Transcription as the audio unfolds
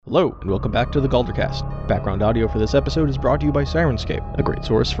Hello, and welcome back to the Galdercast. Background audio for this episode is brought to you by Sirenscape, a great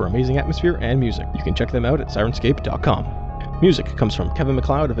source for amazing atmosphere and music. You can check them out at sirenscape.com. Music comes from Kevin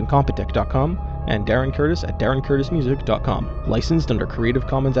MacLeod of Incompetech.com and Darren Curtis at darrencurtismusic.com, licensed under Creative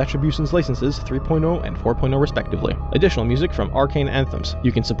Commons Attribution Licenses 3.0 and 4.0 respectively. Additional music from Arcane Anthems.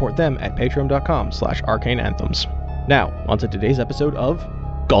 You can support them at patreon.com/arcaneanthems. Now, onto today's episode of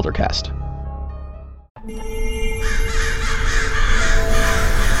Galdercast.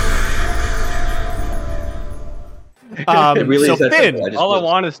 Really So is that Finn, simple. all I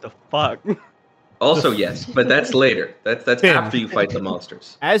want is to fuck. Also, yes, but that's later. That's Finn. after you fight the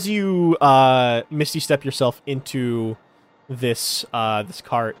monsters. As you misty step yourself into this this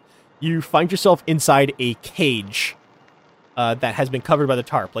cart, you find yourself inside a cage that has been covered by the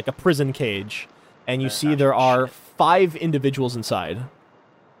tarp, like a prison cage, and you see there are 5 individuals inside.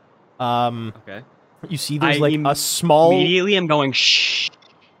 Okay. You see there's like a small. Immediately, I'm going shh.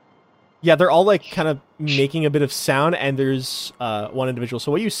 Yeah, they're all like kind of making a bit of sound, and there's one individual.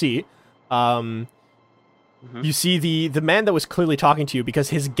 So what you see, you see the man that was clearly talking to you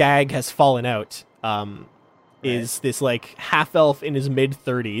because his gag has fallen out. Is this like half elf in his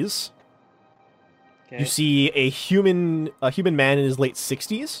mid-30s? Okay. You see a human man in his late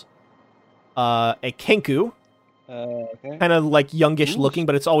 60s. A Kenku, Okay. kind of like youngish looking,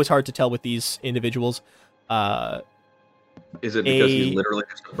 but it's always hard to tell with these individuals. Is it because he's literally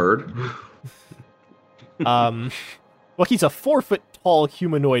just a bird? Well, he's a 4-foot tall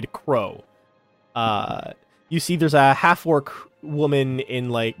humanoid crow. You see there's a half-orc woman in,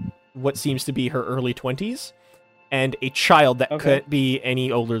 like, what seems to be her early 20s, and a child that couldn't be any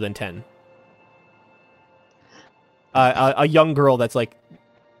older than 10. A young girl that's, like,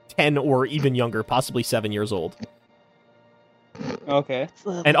 10 or even younger, possibly 7 years old. Okay.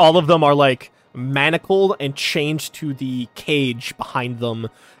 And all of them are, like, manacled and chained to the cage behind them,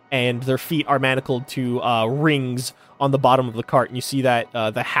 and their feet are manacled to rings on the bottom of the cart. And you see that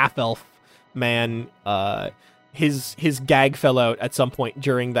the half-elf man, his gag fell out at some point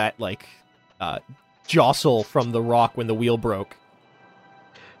during that, like, jostle from the rock when the wheel broke.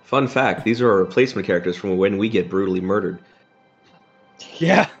 Fun fact, these are our replacement characters from when we get brutally murdered.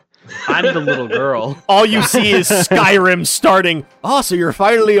 Yeah. I'm the little girl. All you see is Skyrim starting. Oh, so you're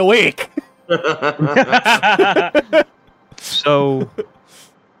finally awake. So,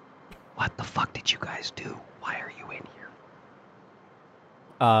 what the fuck did you guys do? Why are you in here?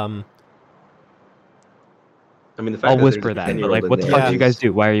 I mean, the fact I'll that whisper there's a that, but 10-year-old like, in what the there fuck Yeah. did you guys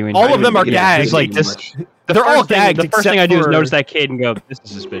do? Why are you in All here? of them are You know, gagged. it's Like too this. much. They're all gagged. The first thing I do is except notice for- that kid and go, "This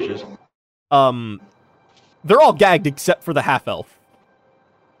is suspicious." They're all gagged except for the half-elf.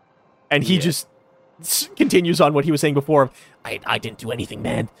 And he just continues on what he was saying before. I didn't do anything,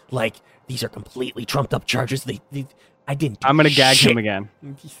 man. Like, these are completely trumped up charges. I didn't do I'm gonna gag shit. him again.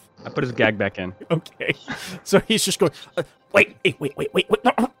 I put his gag back in. Okay. So he's just going, wait.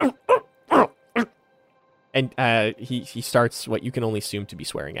 And he starts what you can only assume to be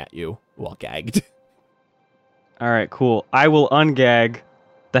swearing at you while gagged. All right, cool. I will ungag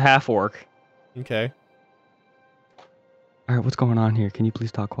the half orc. Okay. All right, what's going on here? Can you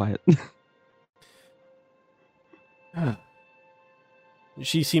please talk quiet?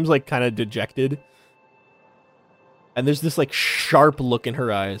 She seems like kind of dejected. And there's this like sharp look in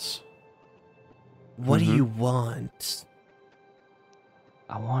her eyes. What do you want?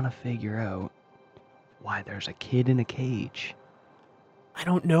 I want to figure out why there's a kid in a cage. I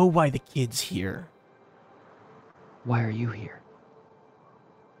don't know why the kid's here. Why are you here?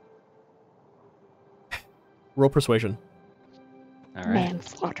 Roll persuasion. All right.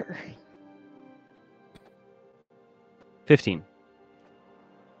 Manslaughter. 15.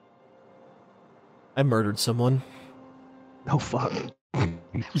 I murdered someone. Oh, fuck.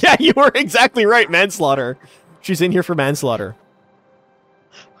 Yeah, you were exactly right, manslaughter. She's in here for manslaughter.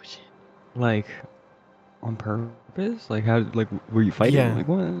 Like, on purpose? Like, how, like, were you fighting? Yeah. Like,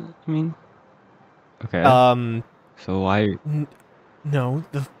 what? I mean, okay. So why? No,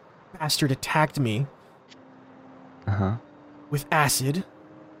 the bastard attacked me Uh-huh. with acid.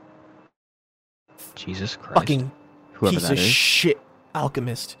 Jesus Christ. Fucking Whoever piece that of is. shit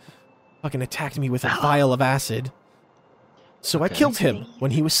alchemist. Fucking attacked me with a vial of acid. So I Okay. killed him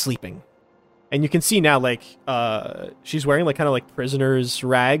when he was sleeping. And you can see now, like, she's wearing, like, kind of like prisoner's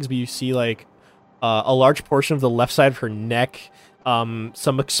rags, but you see, like, a large portion of the left side of her neck,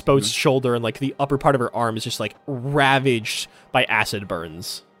 some exposed shoulder, and, like, the upper part of her arm is just, like, ravaged by acid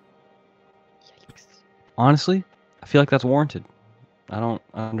burns. Honestly, I feel like that's warranted. I don't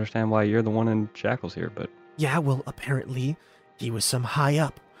understand why you're the one in shackles here, but Yeah, well, apparently he was some high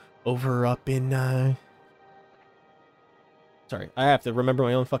up, over up in, Sorry, I have to remember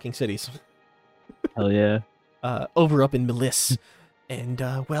my own fucking cities. Hell yeah. Over up in Meliss. And,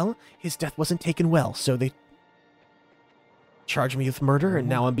 well, his death wasn't taken well, so they charged me with murder, and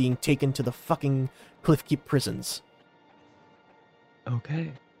now I'm being taken to the fucking Cliffkeep prisons.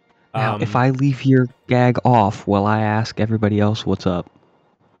 Okay. Now, if I leave your gag off while I ask everybody else what's up,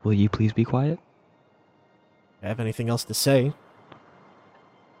 will you please be quiet? If I have anything else to say.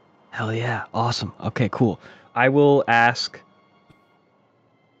 Hell yeah. Awesome. Okay, cool. I will ask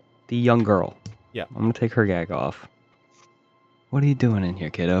the young girl. Yeah. I'm going to take her gag off. What are you doing in here,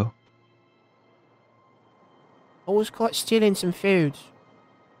 kiddo? I was caught stealing some food.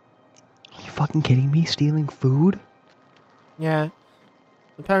 Are you fucking kidding me? Stealing food? Yeah.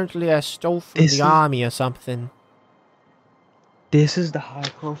 Apparently I stole from This the is- army or something. This is the high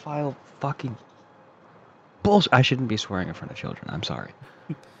profile fucking bullshit. I shouldn't be swearing in front of children. I'm sorry.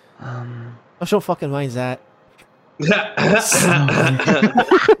 I don't fucking mind that.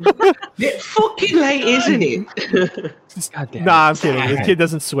 It's fucking late, isn't it? God damn Nah, it. I'm kidding. The kid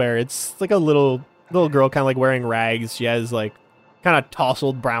doesn't swear. It's like a little girl kind of like wearing rags. She has like kind of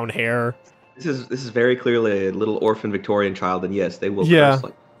tousled brown hair. This is very clearly a little orphan Victorian child, and yes, they will Yeah. curse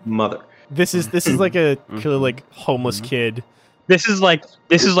like mother. This is like a clearly like homeless kid. This is like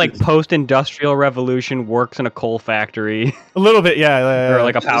post-industrial revolution, works in a coal factory A little bit, yeah. or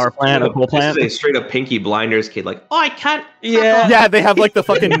like a power plant, a coal plant. This is a straight up Pinky Blinders kid. Like, oh, I can't. Yeah, they have like the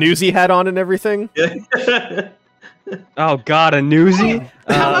fucking newsy hat on and everything. Oh God, a newsie.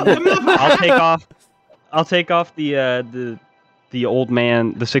 I'll take off the old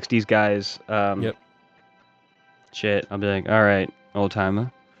man, the '60s guys. Yep. Shit, I'll be like, all right, old timer,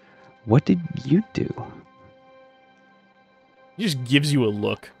 what did you do? He just gives you a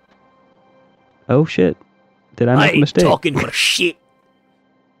look. Oh shit, did I make a mistake? talking for shit.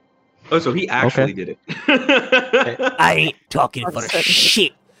 Oh, so he actually did it. I ain't talking for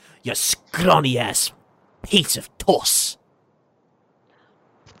shit. You scrawny ass piece of toss.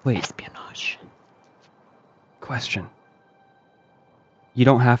 Wait. Espionage. Question. You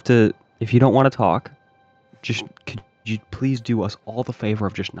don't have to, if you don't want to talk, just could you please do us all the favor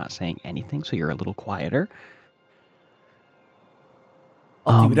of just not saying anything so you're a little quieter?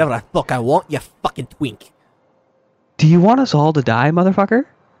 I'll do whatever the fuck I want, you fucking twink. Do you want us all to die, motherfucker?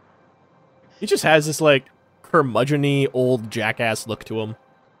 He just has this like curmudgeon-y old jackass look to him.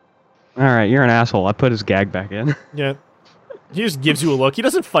 Alright, you're an asshole. I put his gag back in. Yeah. He just gives you a look. He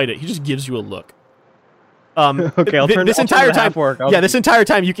doesn't fight it. He just gives you a look. Okay, I'll turn this I'll turn entire the time. half work. This entire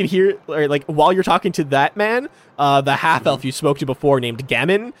time you can hear, or, like, while you're talking to that man, the half elf you spoke to before named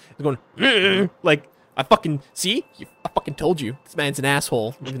Gammon is going, like, I fucking I fucking told you this man's an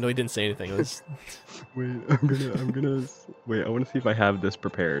asshole, even though he didn't say anything. It was... Wait, I'm gonna wait. I want to see if I have this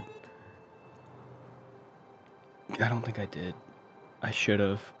prepared. I don't think I did. I should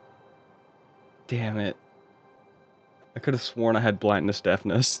have. Damn it! I could have sworn I had blindness,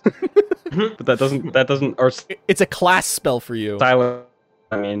 deafness, but that doesn't. Or It's a class spell for you. silent.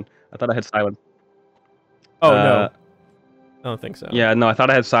 I mean, I thought I had silence. Oh no, I don't think so. Yeah, no, I thought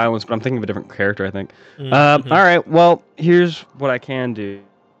I had silence, but I'm thinking of a different character. I think. Mhm. All right. Well, here's what I can do.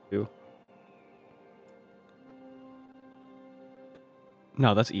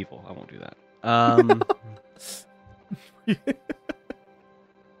 No, that's evil. I won't do that.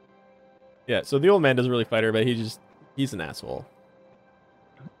 Yeah. So the old man doesn't really fight her, but he's an asshole.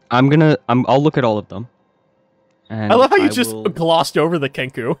 I'll look at all of them. And I love how you just will- glossed over the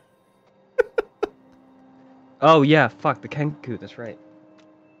Kenku. Oh yeah, fuck the Kenku. That's right.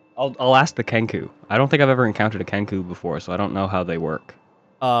 I'll ask the Kenku. I don't think I've ever encountered a Kenku before, so I don't know how they work.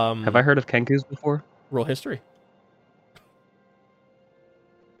 Have I heard of Kenkus before? Roll history.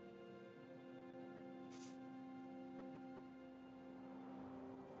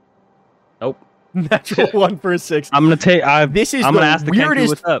 Nope. Natural 1 for a 6. I'm gonna take. This is I'm the gonna ask the Kenku weirdest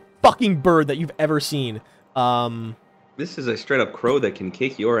what's up. fucking bird that you've ever seen. This is a straight up crow that can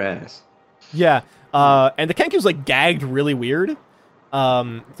kick your ass. Yeah. And the Kenku's like gagged really weird. It's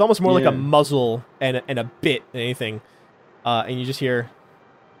almost more like a Yeah. muzzle and a bit than anything. And you just hear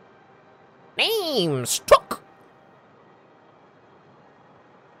names took.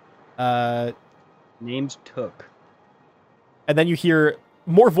 Names took. And then you hear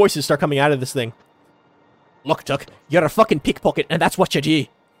more voices start coming out of this thing. Look, Tuck, you're a fucking pickpocket, and that's what you do.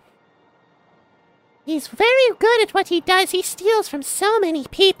 He's very good at what he does. He steals from so many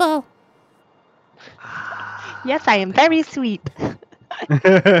people. Yes, I am very sweet.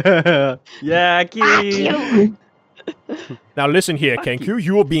 Yeah, cute. Now listen here, Kenku.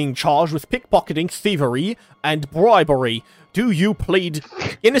 You are being charged with pickpocketing, thievery, and bribery. Do you plead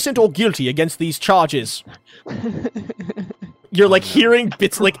innocent or guilty against these charges? You're like hearing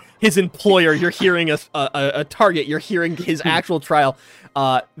bits like his employer. You're hearing a target. You're hearing his actual trial.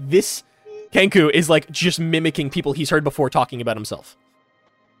 This Kenku is like just mimicking people he's heard before talking about himself.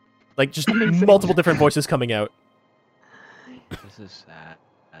 Like just multiple different voices coming out. This is sad.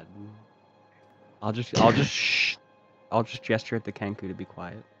 I'll just gesture at the Kenku to be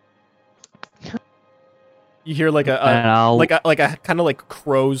quiet. You hear like a kind of like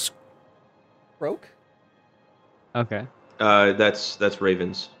crow's croak. Okay. That's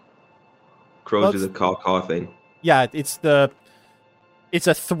ravens. Crows do the caw thing. Yeah, it's a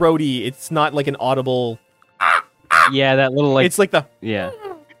throaty. It's not like an audible. Yeah, that little like. It's like the Yeah.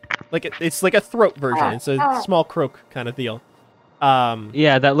 like it's like a throat version. It's a small croak kind of deal.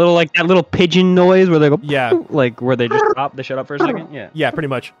 Yeah, that little pigeon noise where they go. Yeah. Like where they just stop. They shut up for a second. Yeah. Yeah, pretty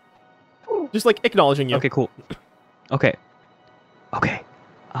much. Just like acknowledging you. Okay, cool. Okay.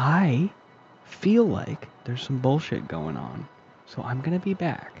 I feel like there's some bullshit going on, so I'm gonna be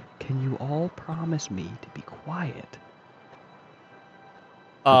back. Can you all promise me to be quiet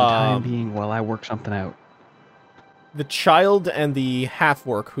for the time being while I work something out? The child and the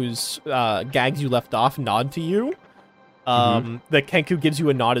half-orc whose gags you left off nod to you. The Kenku gives you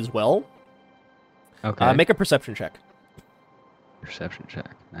a nod as well. Okay. Make a perception check. Perception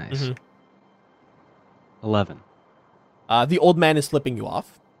check. Nice. 11. The old man is flipping you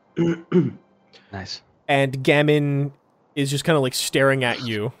off. Nice. And Gammon is just kind of like staring at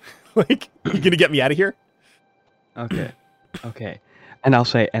you. Like, you gonna get me out of here? Okay. And I'll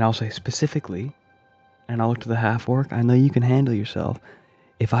say specifically, and I'll look to the half-orc, I know you can handle yourself.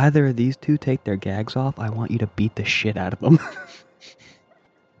 If either of these two take their gags off, I want you to beat the shit out of them.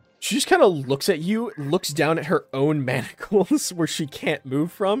 She just kind of looks at you, looks down at her own manacles where she can't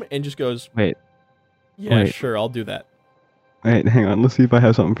move from, and just goes, Wait. Yeah, Wait. sure, I'll do that. Wait, hang on. Let's see if I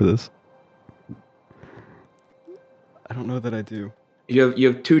have something for this. I don't know that I do. You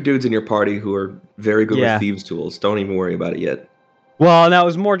have two dudes in your party who are very good Yeah. with thieves' tools. Don't even worry about it yet. Well, that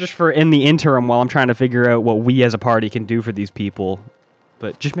was more just for in the interim while I'm trying to figure out what we as a party can do for these people.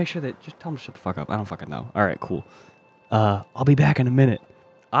 But just make sure just tell them to shut the fuck up. I don't fucking know. All right, cool. I'll be back in a minute.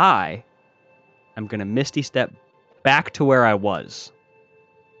 I am gonna Misty Step back to where I was.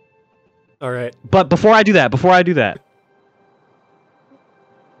 All right. But before I do that,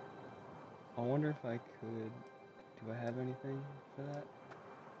 I wonder if I could. Do I have anything for that?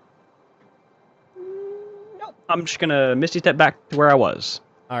 Nope. I'm just gonna Misty Step back to where I was.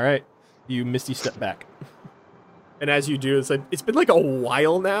 All right. You misty step back. And as you do, it's been like a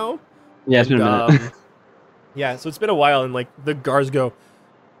while now. Yeah, it's been a minute. Yeah, so it's been a while, and like the guards go,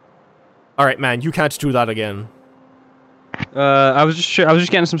 "All right, man, you can't do that again." I was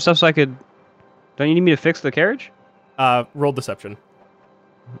just getting some stuff so I could. Don't you need me to fix the carriage? Roll deception.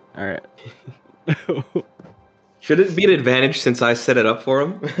 All right. Should it be an advantage since I set it up for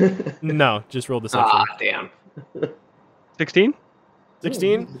him? No, just roll deception. Ah, damn. 16?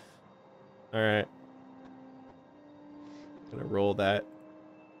 16? All right. Gonna roll that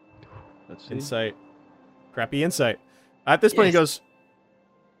Let's see. insight. Crappy insight. At this point, he goes,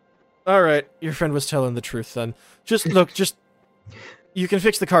 "All right, your friend was telling the truth then. Just look, you can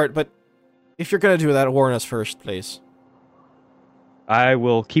fix the cart, but if you're gonna do that, warn us first, please." I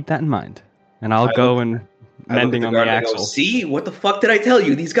will keep that in mind, and I'll go and mending on the axle. See, what the fuck did I tell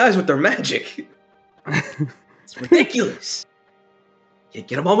you? These guys with their magic. It's ridiculous. Can't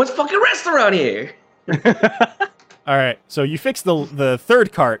get a moment's fucking rest around here. All right, so you fix the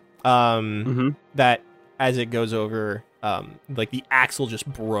third cart. Mhm. That as it goes over, like the axle just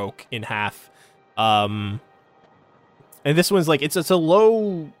broke in half. And this one's like it's a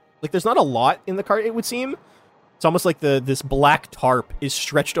low, like there's not a lot in the cart. It would seem. It's almost like this black tarp is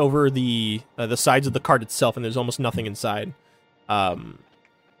stretched over the sides of the cart itself, and there's almost nothing inside.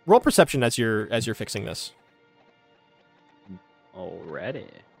 Roll perception as you're fixing this. Already.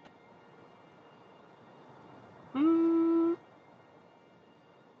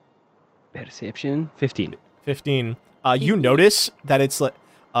 Perception 15. 15. You notice that it's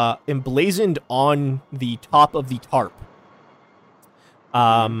emblazoned on the top of the tarp.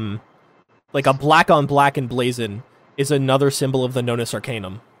 Like a black on black emblazon is another symbol of the Nonus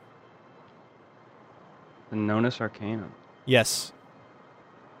Arcanum. The Nonus Arcanum. Yes.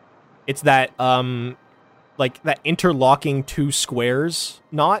 It's that like that interlocking two squares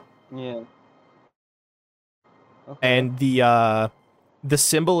knot, Yeah. Okay. and the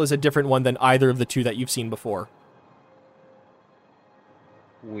symbol is a different one than either of the two that you've seen before.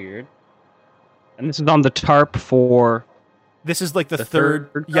 Weird. And this is on the tarp for. This is like the The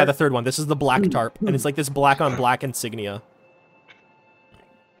third third yeah, the tarp? third one. This is the black tarp, and it's like this black on black insignia.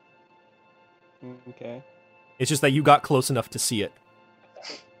 Okay. It's just that you got close enough to see it.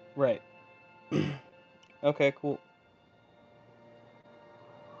 Right. Okay, cool.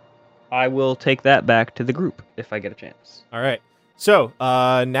 I will take that back to the group if I get a chance. All right. So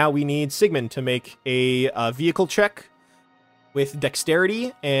now we need Sigmund to make a vehicle check with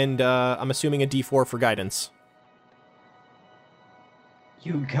dexterity, and I'm assuming a D4 for guidance.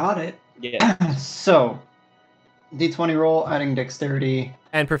 You got it. Yeah. So, D20 roll, adding dexterity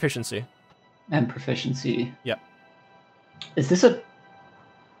And proficiency. and proficiency. Yep. Is this a...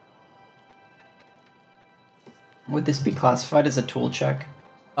 Would this be classified as a tool check?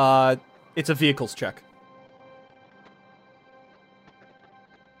 It's a vehicles check.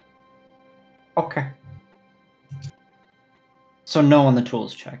 Okay. So no on the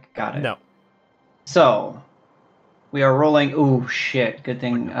tools check. Got it. No. So, we are rolling... Ooh, shit. Good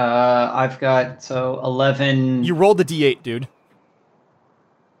thing. I've got, 11... You rolled a D8, dude.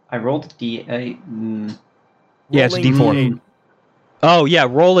 I rolled a D8. Yeah, it's a Rolling D4. D8. Oh, yeah,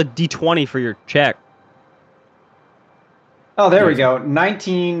 roll a D20 for your check. Oh, there we go.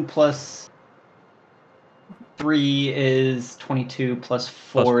 19 plus 3 is 22, plus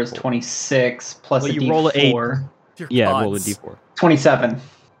 4 is 26, plus Well, a you roll a eight. D4. Dear Yeah, gods. roll a D4. 27.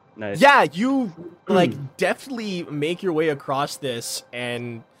 Nice. Yeah, you definitely make your way across this,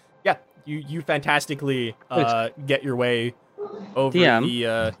 and yeah, you fantastically get your way over DM.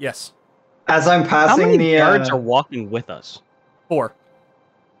 the yes. As I'm How passing many the... guards are walking with us? 4.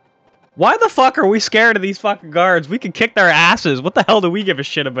 Why the fuck are we scared of these fucking guards? We could kick their asses. What the hell do we give a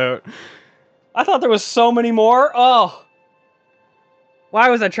shit about? I thought there was so many more. Oh. Why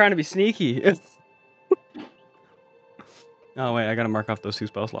was I trying to be sneaky? Oh, wait, I gotta mark off those 2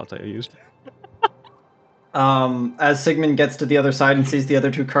 spell slots I used. As Sigmund gets to the other side and sees the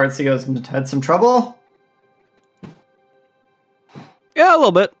other 2 cards, he goes, "Had some trouble?" Yeah, a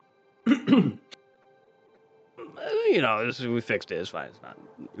little bit. You know, we fixed it. It's fine. It's not.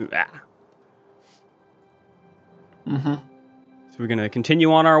 Mm-hmm. So we're gonna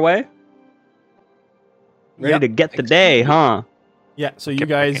continue on our way. Ready Yep. to get the day, huh? Yeah, so you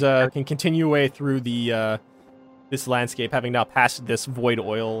guys can continue your way through the this landscape, having now passed this void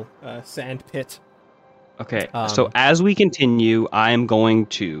oil sand pit. Okay. So as we continue, I am going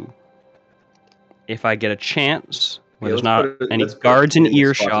to, if I get a chance, where there's not any guards in Come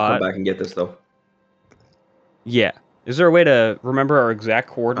earshot. back and get this though. Yeah. Is there a way to remember our exact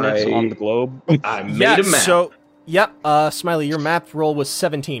coordinates on the globe? I made Yeah, a map. so yep, Smiley, your map roll was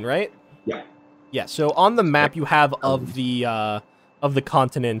 17, right? Yeah. Yeah, so on the map you have of the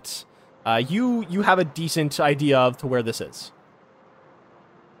continent, you have a decent idea of to where this is.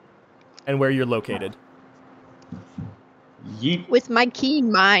 And where you're located. Yeet. With my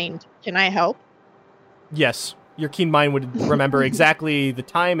keen mind, can I help? Yes, your keen mind would remember exactly the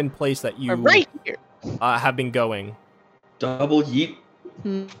time and place that you I'm right here. have been going. Double yeet.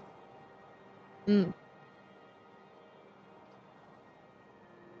 Hmm. Hmm.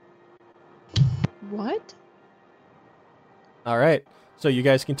 What? All right. So you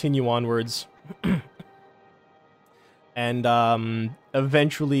guys continue onwards. And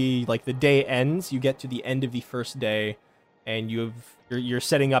eventually, like, the day ends, you get to the end of the first day, and you're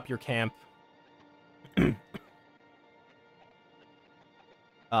setting up your camp. Is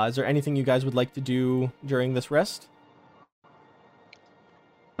there anything you guys would like to do during this rest?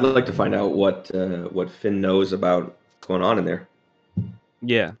 I'd like to find out what Finn knows about going on in there.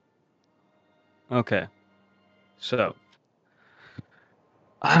 Yeah. Okay. So,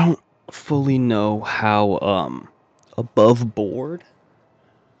 I don't fully know how above board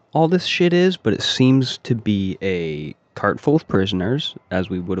all this shit is, but it seems to be a cart full of prisoners, as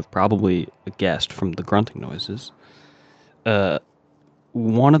we would have probably guessed from the grunting noises.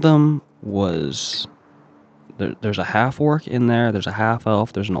 One of them was there's a half orc in there, there's a half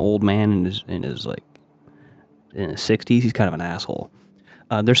elf, there's an old man in his in his 60s. He's kind of an asshole.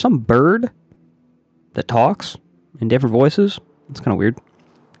 There's some bird that talks in different voices. It's kind of weird.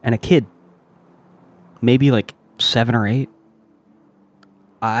 And a kid, maybe like 7 or 8.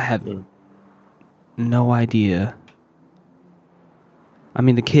 I have no idea. I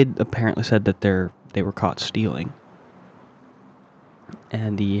mean, the kid apparently said that they were caught stealing,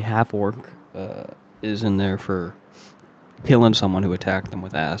 and the half orc is in there for killing someone who attacked them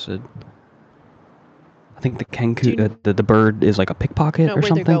with acid. I think the kenku, the bird, is like a pickpocket or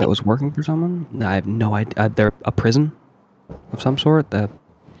something that was working for someone. I have no idea. They're a prison of some sort.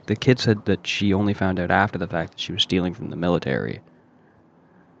 The kid said that she only found out after the fact that she was stealing from the military.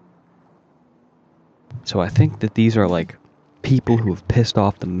 So I think that these are like people who have pissed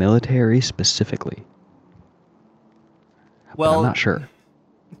off the military specifically. Well, but I'm not sure.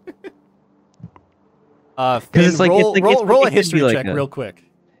 Finn, it's like- roll, it's like- roll, it's like roll it a could history be like check a- real quick.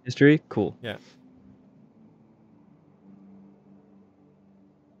 History? Cool. Yeah.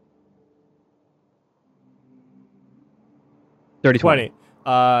 30 20.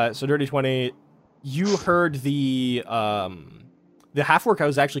 So dirty 20. You heard the half-orc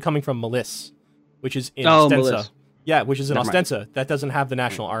was actually coming from Meliss, which is in Oh, Ostensa. Meliss. Yeah, which is in Never mind. Ostensa. That doesn't have the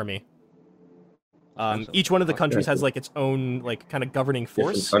national army. Each one of the countries has like its own like kind of governing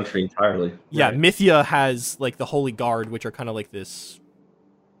Different force. country entirely. Yeah, Right. Mythia has like the Holy Guard, which are kind of like this.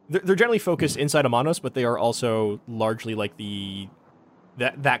 They're generally focused inside Amanos, but they are also largely like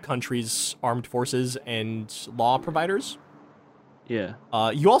that country's armed forces and law providers. Yeah.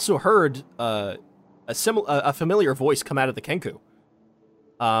 You also heard a familiar voice come out of the Kenku.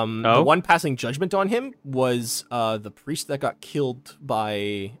 The Oh? one passing judgment on him was the priest that got killed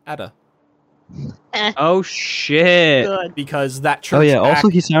by Ada, Oh shit. Good. because that church. Oh yeah. Also,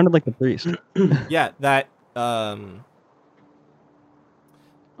 act- he sounded like the priest. yeah, that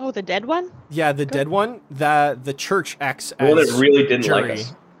Oh, the dead one? yeah, the dead one. That the church acts The one as that really didn't jury. like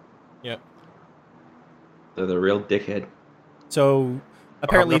us. Yep. They're the real dickhead. So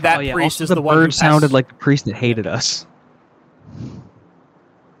apparently that Oh, yeah. priest Also, is the the one who bird sounded passed- like the priest that hated us.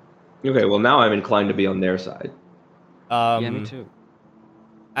 Okay, well now I'm inclined to be on their side. Too.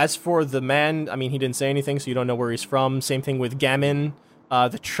 As for the man, I mean, he didn't say anything, so you don't know where he's from. Same thing with Gammon.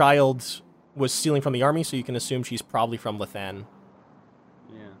 The child was stealing from the army, so you can assume she's probably from Lethan.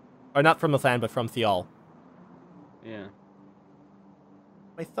 Yeah. Or not from Lethan, but from Thial. Yeah.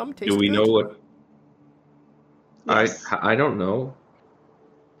 My thumb tastes Do we good? know what? Yes. I don't know.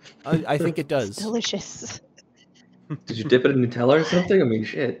 I think it does. Delicious. Did you dip it in Nutella or something? I mean,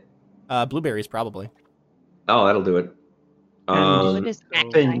 shit. Blueberries, probably. Oh, that'll do it. Well, Um, it is snack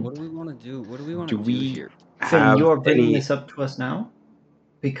Finn, time. What do we want to do? What do we want Do to we- do here? Finn, have you are bringing any- this up to us now?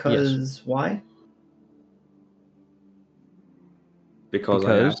 Because why? because I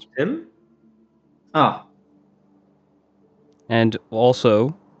Because- asked him. Ah, And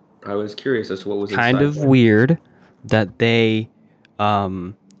also, I was curious as to what was kind inside of there. weird that they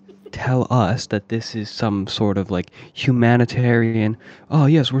tell us that this is some sort of like humanitarian. Oh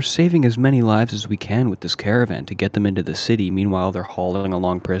yes, we're saving as many lives as we can with this caravan to get them into the city. Meanwhile, they're hauling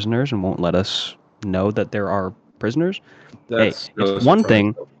along prisoners and won't let us know that there are prisoners. That's Hey, no it's one surprise,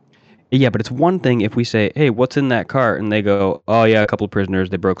 thing- though. Yeah, but it's one thing if we say, "Hey, what's in that cart?" and they go, "Oh yeah, a couple of prisoners.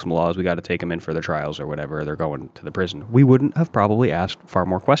 They broke some laws. We got to take them in for their trials or whatever. They're going to the prison." We wouldn't have probably asked far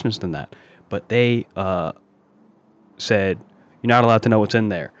more questions than that. But they said, "You're not allowed to know what's in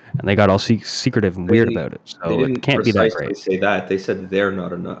there," and they got all secretive and weird They- about it. They So didn't it can't be that precisely great. say that. They said they're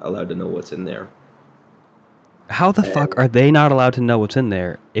not allowed to know what's in there. How the fuck are they not allowed to know what's in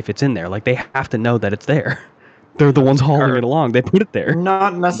there if it's in there? Like they have to know that it's there. They're the ones hauling it along. They put it there.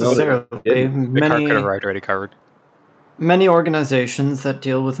 not necessarily. didn't. The cart Many, could have already covered. many organizations that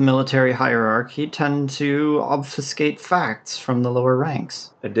deal with military hierarchy tend to obfuscate facts from the lower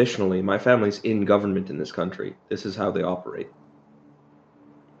ranks. Additionally, my family's in government in this country. This is how they operate.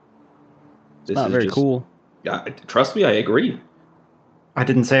 It's not very cool. Yeah, trust me, I agree. I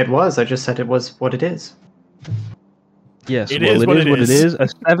didn't say it was, I just said it was what it is. Yes, It well, is it what is it what it is. is. A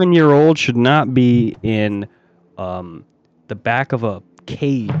 7-year-old should not be in the back of a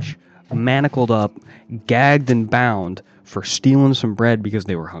cage, manacled up, gagged and bound for stealing some bread because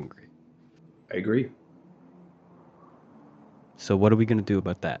they were hungry. I agree. So what are we going to do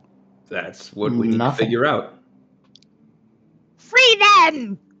about that? That's what we need to Nothing. figure out. Free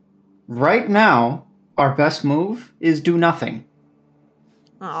them! Right now, our best move is do nothing.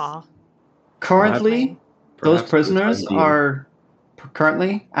 Aw. Currently, those Perhaps for the prisoners time being. are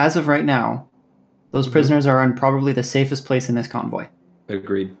currently, as of right now, those Mhm. prisoners are in probably the safest place in this convoy.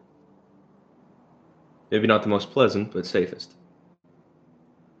 Agreed. Maybe not the most pleasant, but safest.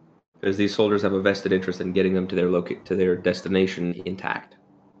 Because these soldiers have a vested interest in getting them to their destination intact.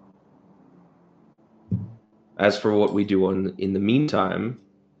 As for what we do in the meantime,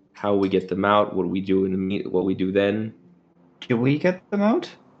 how we get them out, what we do what we do then, Do we get them out?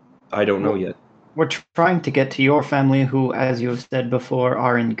 I don't know yet. We're trying to get to your family, who, as you have said before,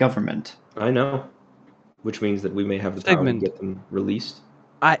 are in government. I know, which means that we may have the power to Sigmund. get them released.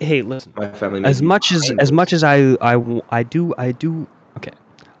 Hey, listen. My family may As be much behind as us. much as I do okay.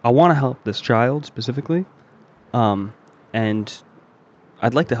 I want to help this child specifically. And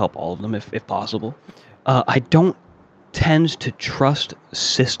I'd like to help all of them if possible. I don't tend to trust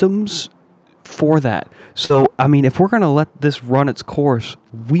systems for that. So, I mean, if we're going to let this run its course,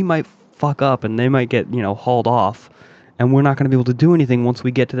 we might fuck up and they might get, hauled off. And we're not going to be able to do anything once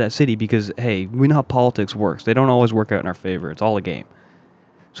we get to that city because, hey, we know how politics works. They don't always work out in our favor. It's all a game.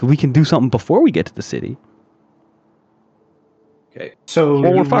 So we can do something before we get to the city. Okay. So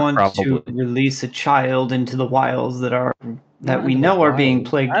Well, you we're fucked, want to probably. release a child into the wilds that Not we into know the are being wild.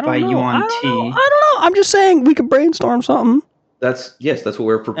 plagued I by don't know. UNT. I don't know. I'm just saying we could brainstorm something. That's what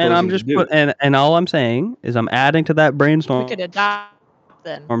we're proposing And I'm just to do. and all I'm saying is I'm adding to that We brainstorm. could adopt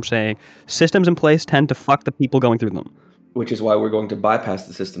then. I'm saying systems in place tend to fuck the people going through them. Which is why we're going to bypass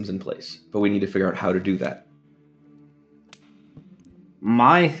the systems in place. But we need to figure out how to do that.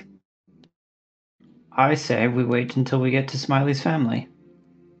 I say we wait until we get to Smiley's family.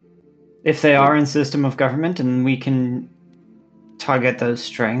 If they are in system of government and we can tug at those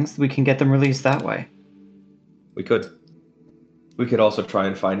strings, we can get them released that way. We could. We could also try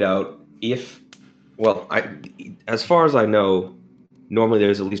and find out if, well, as far as I know, normally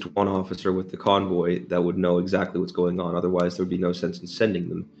there's at least one officer with the convoy that would know exactly what's going on. Otherwise, there would be no sense in sending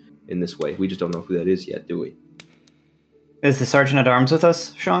them in this way. We just don't know who that is yet, do we? Is the sergeant at arms with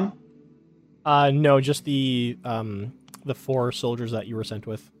us, Sean? No, just the 4 soldiers that you were sent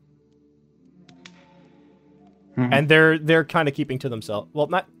with. Mhm. And they're kind of keeping to themselves. Well,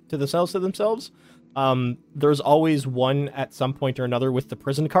 not to themselves. There's always one at some point or another with the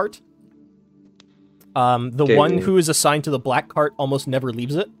prison cart. The Okay, one well- who is assigned to the black cart almost never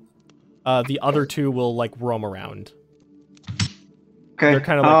leaves it. The other 2 will like roam around, Okay. They're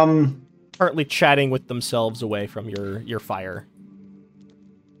kinda like- currently chatting with themselves away from your fire.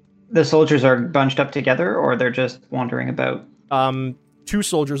 The soldiers are bunched up together, or they're just wandering about? 2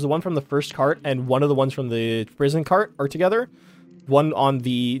 soldiers, the one from the first cart and one of the ones from the prison cart are together. One on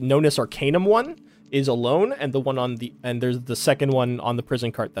the Nonus Arcanum one is alone, and there's the second one on the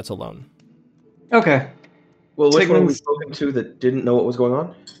prison cart that's alone. Okay. Well, which one were we Sigmund's- spoken to that didn't know what was going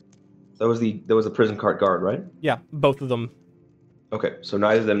on? That was the prison cart guard, right? Yeah, both of them. Okay, so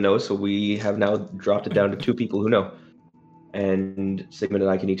neither of them know, so we have now dropped it down to 2 people who know. And Sigmund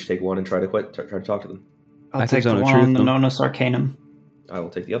and I can each take one and try to talk to them. I'll I take can the zone of one truth on the them. Nonus Arcanum. I will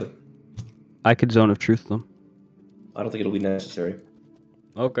take the other. I could zone of truth them. I don't think it'll be necessary.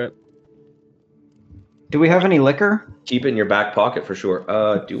 Okay. Do we have any liquor? Keep it in your back pocket for sure.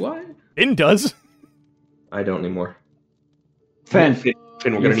 Do I? Finn does. I don't anymore. Finn, Finn,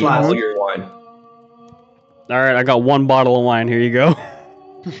 we're you gonna need flask. all your wine. All right, I got 1 bottle of wine. Here you go.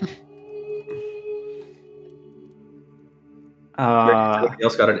 Anybody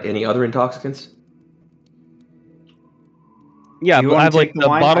else got any other intoxicants? Yeah, You but I wanna have like take the a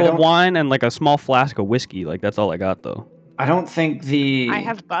wine? bottle I of don't- wine and like a small flask of whiskey. Like that's all I got though. I don't think the I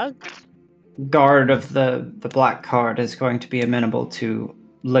have bugs. guard of the black card is going to be amenable to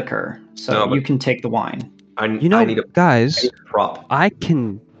liquor, so No, but- you can take the wine. I You know, need a guys, prop. I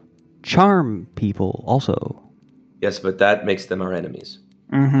can charm people also. Yes, but that makes them our enemies.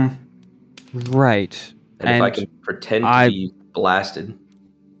 Mm-hmm. Right. And if I can pretend I- to be blasted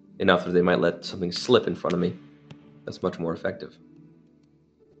enough that they might let something slip in front of me, that's much more effective.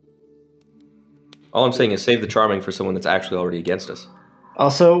 All I'm saying is save the charming for someone that's actually already against us.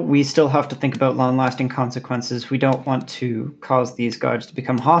 Also, we still have to think about long-lasting consequences. We don't want to cause these guards to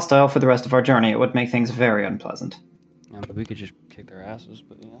become hostile for the rest of our journey. It would make things very unpleasant. Yeah, but we could just kick their asses,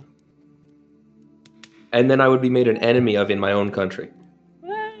 but yeah. And then I would be made an enemy of in my own country.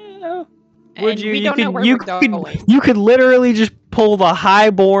 And we don't know where we're going. You could literally just pull the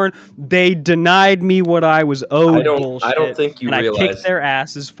highborn. They denied me what I was owed. I don't bullshit, think you and I realize. kicked their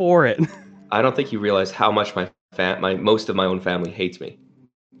asses for it. I don't think you realize how much most of my own family hates me.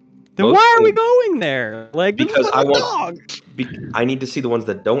 Then Most why are we things- going there? Like this Because is I a want- dog. I need to see the ones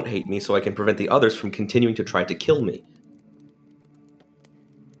that don't hate me so I can prevent the others from continuing to try to kill me.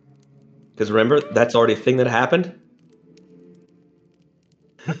 Because remember, that's already a thing that happened.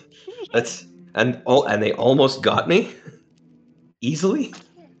 And they almost got me easily.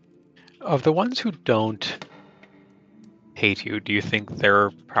 Of the ones who don't hate you, do you think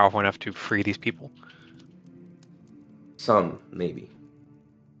they're powerful enough to free these people? Some maybe.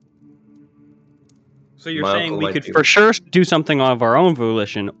 So you're My saying uncle we might could be- for sure do something of our own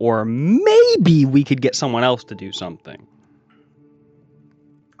volition, or maybe we could get someone else to do something.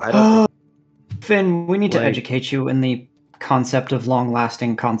 I don't. Finn, we need to Like- educate you in the concept of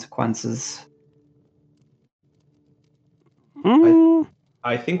long-lasting consequences.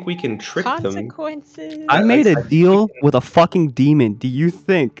 I think we can trick them. Consequences. I made I a think deal with a fucking demon. Do you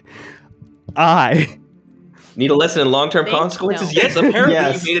think I? Need a lesson in long-term Think consequences? no. Yes, apparently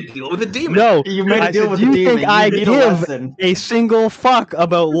Yes. you made a deal with a demon. No. You made I a deal said, with you the demon. think I you need a give lesson, a single fuck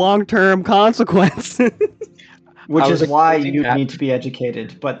about long-term consequences? which I is was why expecting you that. need to be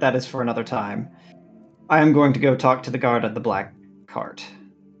educated, but that is for another time. I am going to go talk to the guard at the black cart.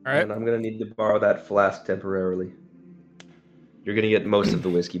 All right. And I'm gonna need to borrow that flask temporarily. You're gonna get most of the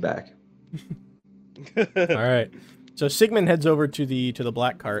whiskey back. All right. So Sigmund heads over to the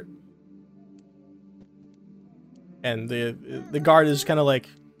black cart, and the guard is kind of like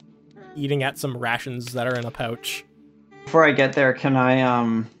eating at some rations that are in a pouch. Before I get there, can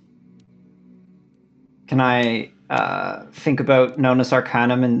I think about Nonus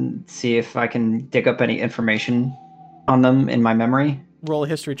Arcanum and see if I can dig up any information on them in my memory? Roll a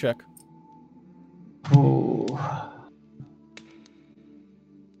history check. Ooh.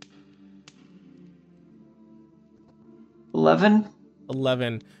 11.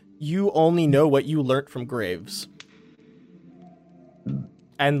 You only know what you learnt from Graves.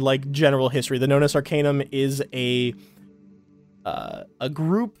 And like general history. The Nonus Arcanum is a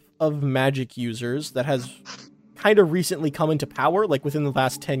group of magic users that has kind of recently come into power, like within the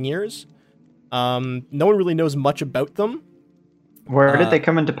last 10 years. No one really knows much about them. Where did they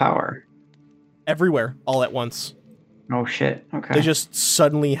come into power? Everywhere, all at once. Oh shit, okay. They just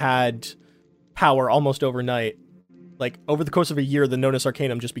suddenly had power almost overnight. Like, over the course of a year, the Nonus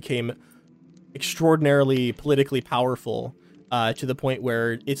Arcanum just became extraordinarily politically powerful, to the point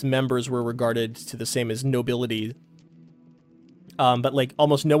where its members were regarded to the same as nobility. But, like,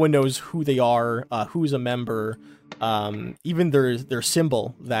 almost no one knows who they are, who's a member. Even their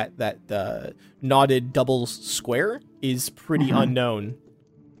symbol, that knotted double square, is pretty unknown.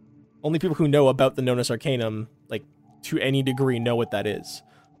 Only people who know about the Nonus Arcanum, like, to any degree, know what that is.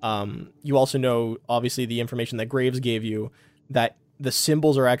 You also know, obviously, the information that Graves gave you, that the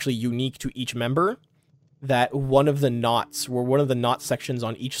symbols are actually unique to each member, that one of the knots, or one of the knot sections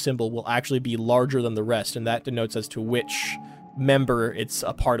on each symbol will actually be larger than the rest, and that denotes as to which member it's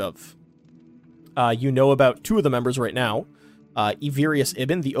a part of. You know about two of the members right now. Everius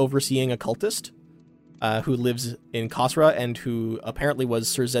Ibn, the overseeing occultist, who lives in Khosra and who apparently was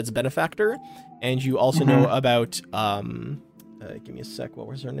Sir Zed's benefactor. And you also know about, give me a sec, what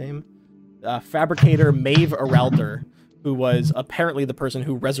was her name? Fabricator Maeve Aralder, who was apparently the person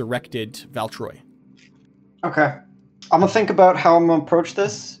who resurrected Valtroy. Okay. I'm gonna think about how I'm gonna approach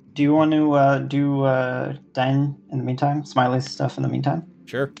this. Do you want to do Dine in the meantime? Smiley's stuff in the meantime?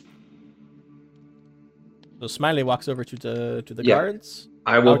 Sure. So Smiley walks over to the guards.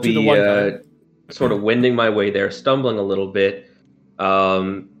 I will be sort of wending my way there, stumbling a little bit,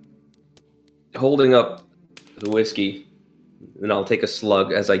 holding up the whiskey, and I'll take a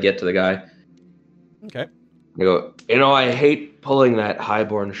slug as I get to the guy. Okay. I go, I hate pulling that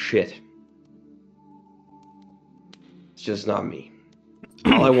highborn shit. It's just not me.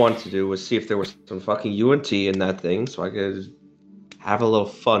 All I wanted to do was see if there was some fucking UNT in that thing so I could have a little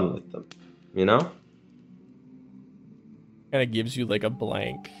fun with them, Kind of gives you like a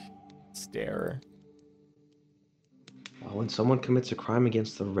blank stare. Well, when someone commits a crime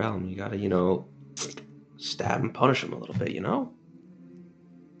against the realm, you gotta, stab and punish them a little bit,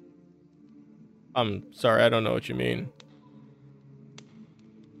 I'm sorry, I don't know what you mean.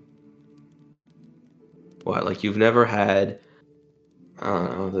 What, like you've never had, I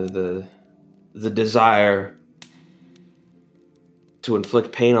don't know, the desire to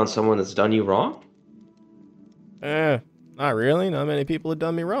inflict pain on someone that's done you wrong? Not really. Not many people have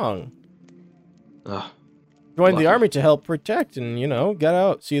done me wrong. Ugh. Joined the army to help protect and, get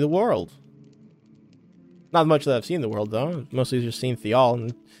out, see the world. Not much that I've seen the world, though. Mostly just seen Thial,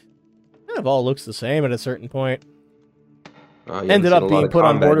 and kind of all looks the same at a certain point. Ended up being put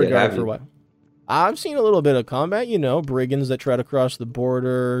on border guard for a while. I've seen a little bit of combat, brigands that try to cross the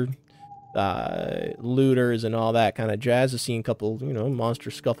border, looters and all that kind of jazz. I've seen a couple,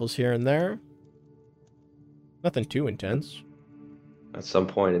 monster scuffles here and there. Nothing too intense. At some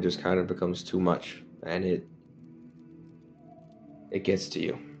point, it just kind of becomes too much, and it gets to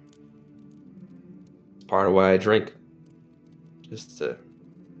you. It's part of why I drink, just to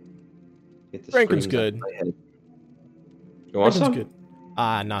get the Drinking's screams out of good. my head. You want some? Good.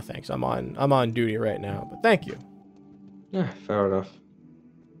 No thanks. I'm on duty right now, but thank you. Yeah, fair enough.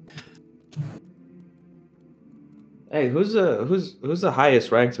 Hey, who's the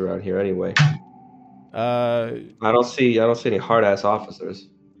highest ranked around here anyway? I don't see any hard ass officers.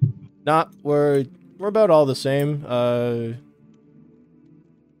 We're about all the same.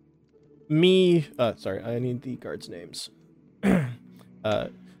 Sorry, I need the guards' names.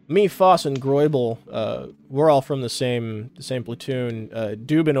 Me, Foss, and Groibel, we're all from the same platoon.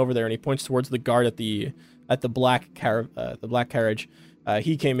 Dubin over there, and he points towards the guard at the black carriage.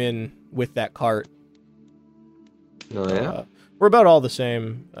 He came in with that cart. Oh yeah. We're about all the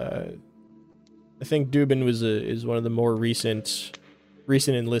same. I think Dubin is one of the more recent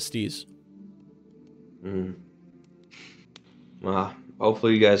enlistees. Well,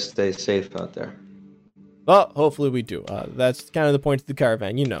 hopefully you guys stay safe out there. Well, hopefully we do. That's kind of the point of the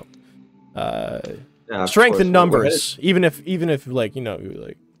caravan, Yeah, Yeah, of strength course. in We're numbers. Even if like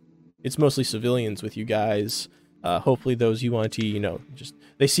like it's mostly civilians with you guys. Hopefully those UNT just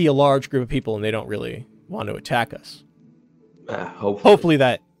they see a large group of people and they don't really want to attack us. Hopefully.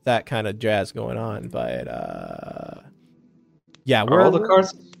 That kind of jazz going on, but yeah, Are all the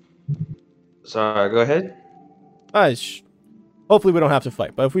cards? Sorry, go ahead. Hopefully we don't have to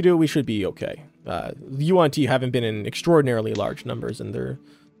fight, but if we do, we should be okay. The UNT haven't been in extraordinarily large numbers, and they're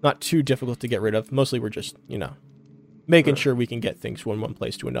not too difficult to get rid of. Mostly we're just, making sure we can get things from one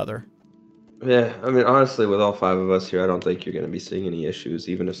place to another. Yeah, I mean, honestly, with all 5 of us here, I don't think you're going to be seeing any issues,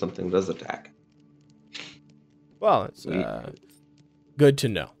 even if something does attack. Well, it's good to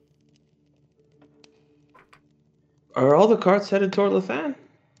know. Are all the carts headed toward Lathan?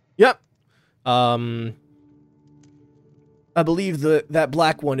 Yep. I believe that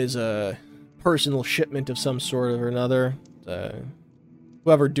black one is a personal shipment of some sort or another.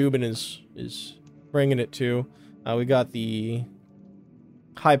 Whoever Dubin is bringing it to. We got the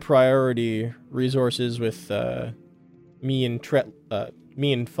high priority resources with me and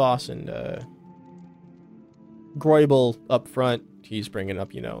Foss and Groibel up front. He's bringing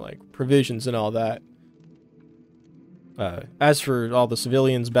up, like provisions and all that. As for all the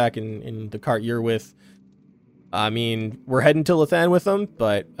civilians back in the cart you're with, I mean, we're heading to Lathan with them,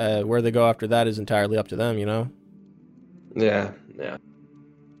 but where they go after that is entirely up to them, Yeah.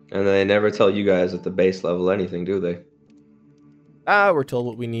 And they never tell you guys at the base level anything, do they? We're told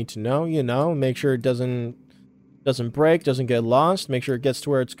what we need to know, make sure it doesn't break, doesn't get lost, make sure it gets to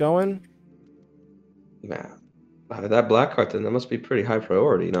where it's going. Yeah. That black cart, then, that must be pretty high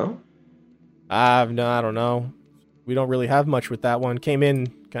priority, no? I don't know. We don't really have much with that one. Came in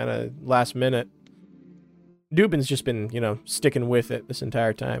kind of last minute. Dubin's just been, sticking with it this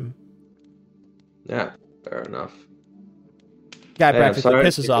entire time. Yeah, fair enough. Guy practically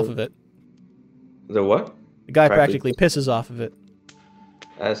pisses off of it. The what? The guy practically pisses off of it.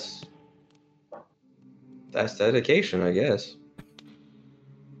 That's dedication, I guess.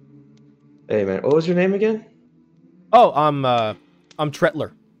 Hey, man, what was your name again? Oh, I'm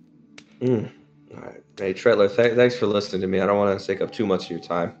Tretler. All right. Hey, Tretler, thanks for listening to me. I don't want to take up too much of your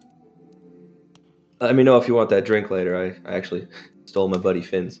time. Let me know if you want that drink later. I actually stole my buddy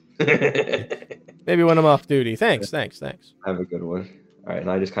Finn's. Maybe when I'm off duty. Thanks. Have a good one. All right,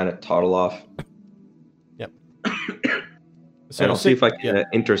 and I just kind of toddle off. Yep. So I'll see if I can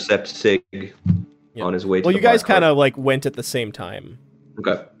intercept Sig on his way to Well, the you guys black cart. kind of like went at the same time.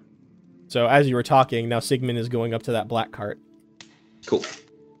 Okay. So as you were talking, now Sigmund is going up to that black cart. Cool.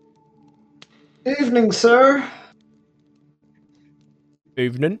 Evening, sir.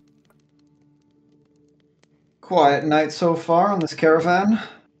 Evening. Quiet night so far on this caravan.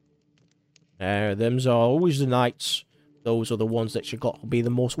 Them's are always the nights. Those are the ones that you got to be the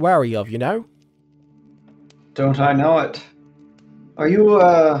most wary of, Don't I know it? Are you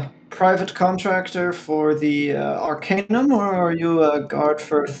a private contractor for the Arcanum, or are you a guard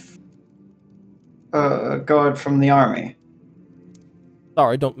guard from the army?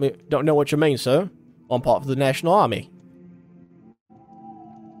 Sorry, don't know what you mean, sir. I'm part of the National Army.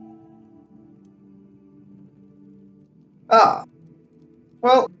 Ah.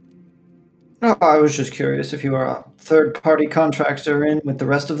 Well, no, I was just curious if you are a third-party contractor in with the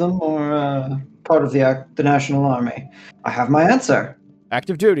rest of them, or part of the National Army. I have my answer.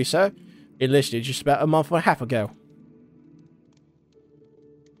 Active duty, sir. Enlisted just about a month and a half ago.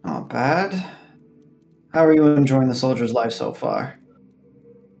 Not bad. How are you enjoying the soldier's life so far?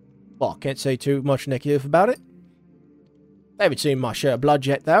 Well, I can't say too much negative about it. I haven't seen my share of blood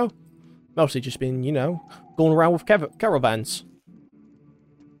yet, though. Mostly just been, going around with caravans.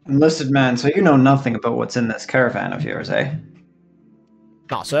 Enlisted man, so you know nothing about what's in this caravan of yours, eh?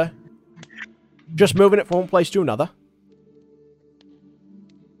 Nah, sir. Just moving it from one place to another.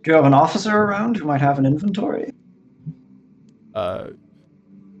 Do you have an officer around who might have an inventory?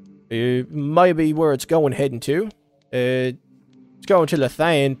 It may be where it's heading to. It's going to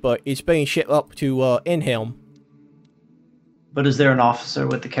Lathan, but it's being shipped up to Inhelm. But is there an officer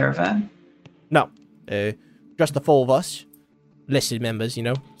with the caravan? No. Just the 4 of us. Listed members,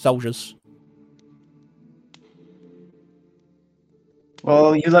 soldiers.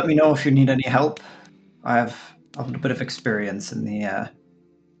 Well, you let me know if you need any help. I have a little bit of experience in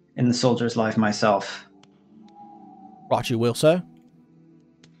the soldier's life myself. Right, you will, sir.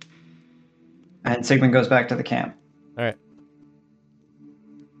 And Sigmund goes back to the camp. All right.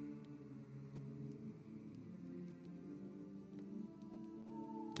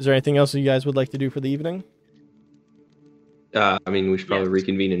 Is there anything else you guys would like to do for the evening? I mean, we should probably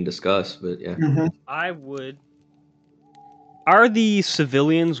reconvene and discuss, but yeah. Mm-hmm. I would. Are the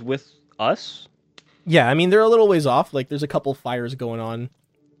civilians with us? Yeah, I mean they're a little ways off. Like there's a couple fires going on,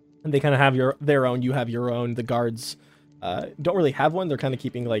 and they kind of have their own. You have your own. The guards don't really have one. They're kind of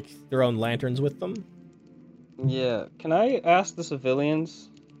keeping like their own lanterns with them. Yeah. Can I ask the civilians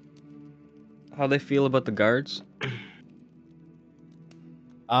how they feel about the guards?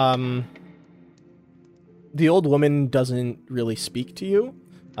 The old woman doesn't really speak to you.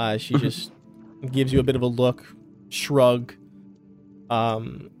 She just gives you a bit of a look, shrug,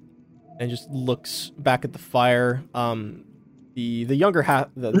 and just looks back at the fire. The younger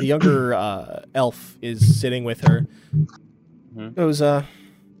the younger elf is sitting with her. Goes,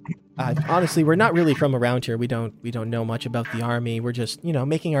 honestly, we're not really from around here. We don't know much about the army. We're just,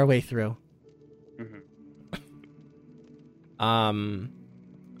 making our way through.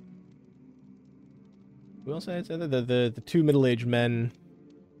 Who else I said? The two middle-aged men.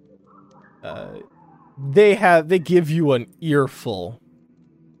 They give you an earful,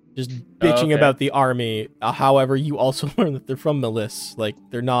 just bitching about the army. However, you also learn that they're from Meliss. Like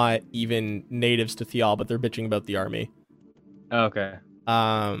they're not even natives to Thial, but they're bitching about the army. Okay.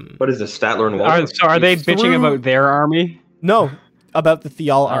 What is this, Statler and Walter? Are they bitching about their army? No, about the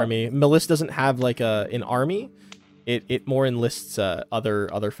Thial army. Meliss doesn't have like an army. It more enlists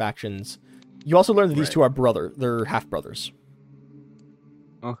other factions. You also learn that these two are they're half brothers.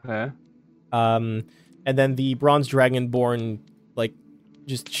 Okay. And then the bronze dragonborn like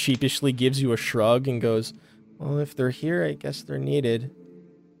just sheepishly gives you a shrug and goes, "Well, if they're here, I guess they're needed."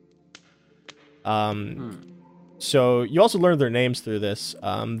 So you also learn their names through this.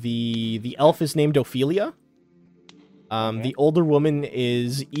 The elf is named Ophelia. The older woman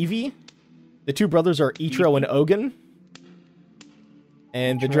is Evie. The two brothers are Etro and Ogun.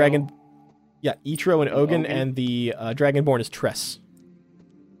 And the dragon... Yeah, Etro and Ogun, and the dragonborn is Tress.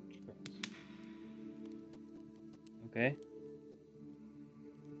 Okay.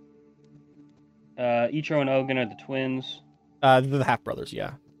 Etro and Ogun are the twins. They're the half-brothers,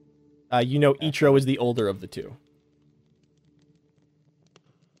 yeah. Etro is the older of the two.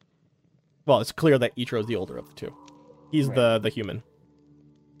 Well, it's clear that Etro is the older of the two. He's the human.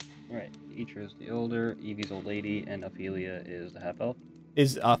 Right. Etro's the older, Evie's old lady, and Ophelia is the half-elf?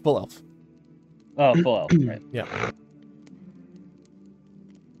 Is full elf. Oh, full elf, right. Yeah.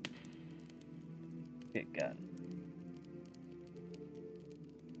 Okay, got it.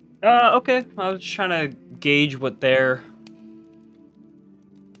 Okay. I was just trying to gauge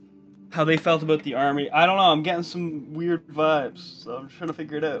how they felt about the army. I don't know, I'm getting some weird vibes, so I'm trying to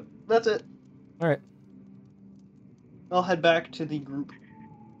figure it out. That's it. Alright. I'll head back to the group.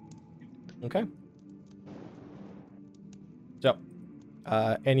 Okay. So,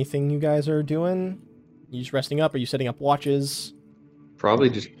 anything you guys are doing? You just resting up? Are you setting up watches? Probably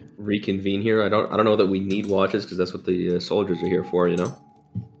just reconvene here. I don't know that we need watches because that's what the soldiers are here for,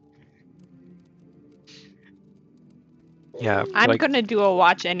 Yeah. I'm gonna do a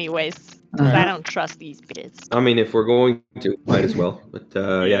watch anyways, because I don't trust these bits. I mean, if we're going to, might as well. But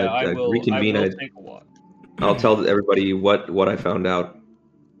reconvene. I will take a walk. I'll tell everybody what I found out,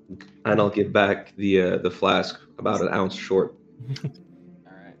 and I'll give back the flask about an ounce short. All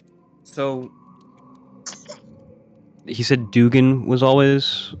right. So he said Dugan was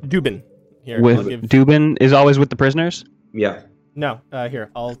always Dubin. Here, Dubin is always with the prisoners. Yeah. No,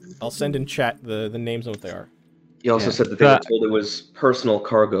 here I'll send in chat the names and what they are. He also said that they were told it was personal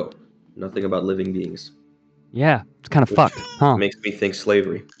cargo, nothing about living beings. Yeah, it's kind of fucked, huh? Makes me think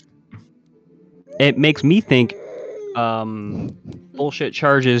slavery. It makes me think bullshit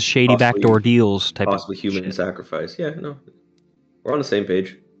charges, shady backdoor deals type possibly of human shit. sacrifice. Yeah, no. We're on the same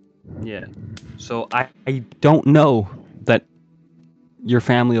page. Yeah. So I don't know that your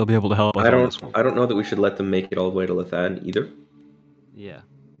family will be able to help us on this one. I don't know that we should let them make it all the way to Lethan either. Yeah.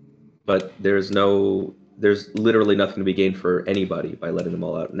 But there's literally nothing to be gained for anybody by letting them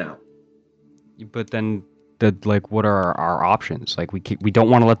all out now. But then what are our options? Like we don't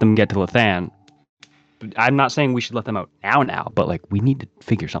want to let them get to Lethan. I'm not saying we should let them out now, but like we need to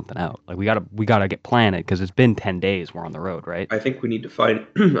figure something out. Like we gotta get planted because it's been 10 days we're on the road, right? I think we need to find.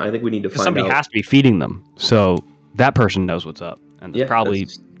 Somebody has to be feeding them, so that person knows what's up, and there's probably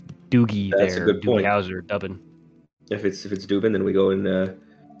Doogie there, Doogie Howser, Dubbin. If it's Dubin, then we go and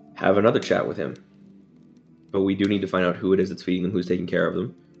have another chat with him. But we do need to find out who it is that's feeding them, who's taking care of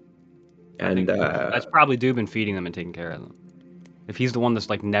them, and that's probably Dubin feeding them and taking care of them. If he's the one that's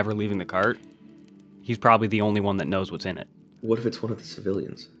like never leaving the cart, he's probably the only one that knows what's in it. What if it's one of the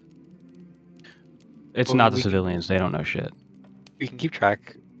civilians? It's not the civilians. They don't know shit. We can keep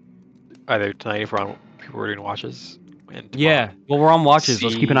track either tonight if people are doing watches. And yeah, well, we're on watches.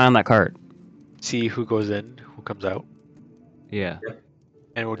 Let's keep an eye on that cart. See who goes in, who comes out. Yeah.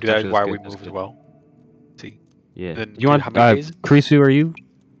 And we'll do that while we move as well. Yeah. Then Do you want how many days? Karisu? Are you?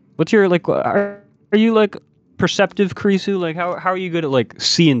 What's your like? Are you like perceptive, Karisu? Like how are you good at like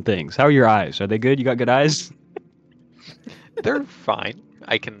seeing things? How are your eyes? Are they good? You got good eyes? They're fine.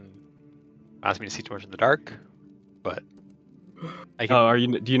 I can ask me to see too much in the dark, but I can. Oh, are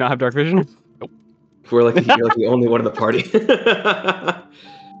you? Do you not have dark vision? You're like the only one in the party.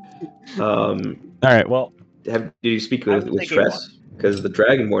 All right. Well, Did you speak I with was thinking Stress? Because the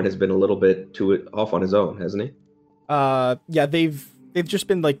Dragonborn has been a little bit off on his own, hasn't he? Yeah, they've just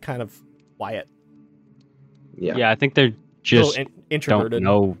been like kind of quiet, Yeah. I think they're just don't introverted.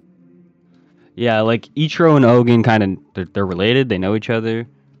 know. Yeah, like Ichiro and Ogun kind of they're related. They know each other.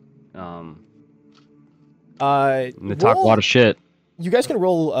 And they talk a lot of shit. You guys can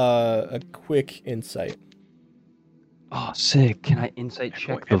roll a quick insight. Oh, sick! Can I insight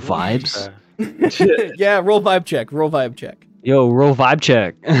check the Everyone- vibes? Yeah, roll vibe check. Roll vibe check. Yo, roll vibe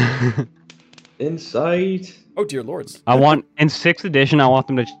check. Insight. Oh dear lords. I want in 6th edition. I want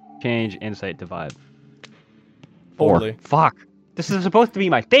them to change insight to vibe. 4. Totally. Fuck. This is supposed to be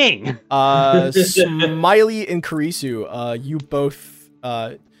my thing. Smiley and Karisu, you've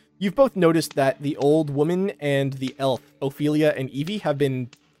both noticed that the old woman and the elf, Ophelia and Evie, have been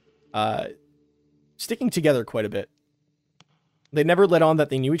sticking together quite a bit. They never let on that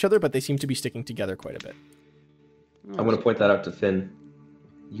they knew each other, but they seem to be sticking together quite a bit. I'm going to point that out to Finn.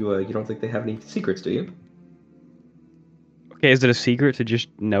 You don't think they have any secrets, do you? Okay, is it a secret to just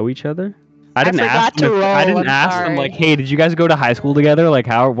know each other? I didn't forgot ask to them. roll, I didn't I'm ask them sorry. like, hey, did you guys go to high school together? Like,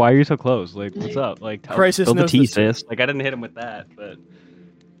 why are you so close? Like, what's up? Like, Crisis spill the knows tea, this too. sis. Like, I didn't hit him with that, but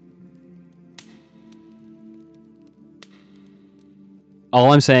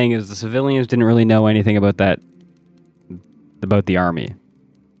all I'm saying is the civilians didn't really know anything about the army,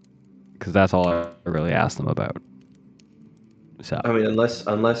 because that's all I really asked them about. So I mean, unless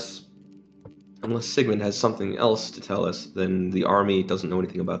Sigmund has something else to tell us, then the army doesn't know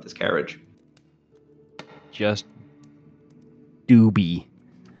anything about this carriage. just doobie.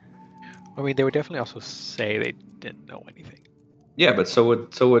 I mean, they would definitely also say they didn't know anything. Yeah, but so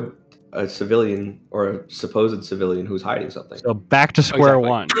would a civilian or a supposed civilian who's hiding something. So back to square exactly.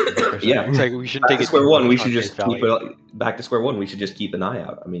 one. Yeah. It's like we should Back take to it square one. We should on just face keep value. it back to square one. We should just keep an eye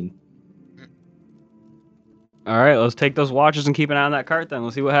out. I mean, All right, let's take those watches and keep an eye on that cart. Then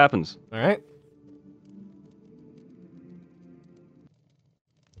let's see what happens. All right.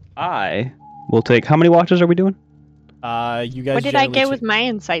 I will take. How many watches are we doing? You guys. What did I generally get ta- with my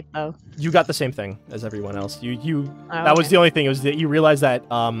insight though? You got the same thing as everyone else. You Oh, that was okay. the only thing. It was that you realized that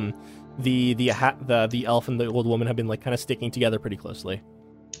the elf and the old woman have been like kind of sticking together pretty closely.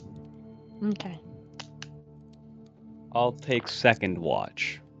 Okay. I'll take second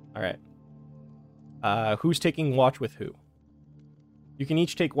watch. All right. Who's taking watch with who? You can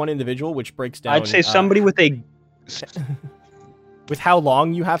each take one individual, which breaks down. I'd say somebody with a. with how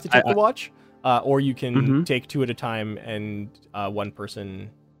long you have to take I- the watch, or you can Mhm. take two at a time and one person.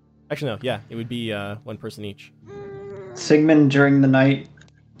 Actually, no. Yeah, it would be one person each. Sigmund, during the night,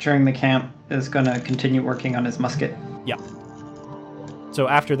 during the camp, is going to continue working on his musket. So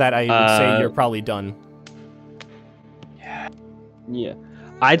after that, I would say Uh, you're probably done. Yeah.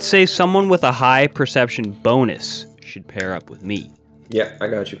 I'd say someone with a high perception bonus should pair up with me. yeah, I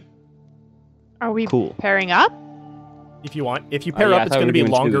got you. Are we Cool. pairing up? If you want, if you pair yeah, I up, it's thought going to we be were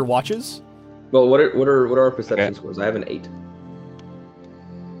doing longer two. watches. Well, what are our perception Okay. scores? I have an 8.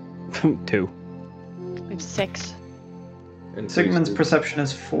 2. We have 6. And Sigmund's Karisu- perception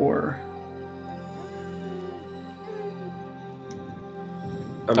is 4.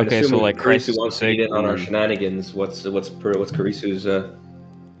 I mean, Okay, so, assuming like, Karisu Crisis wants to get in on our Sigmund. shenanigans. What's Karisu's?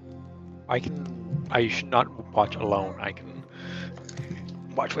 I should not watch alone. I can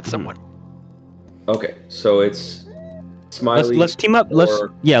watch with someone. Okay, so it's Smiley. Let's team up. Let's or-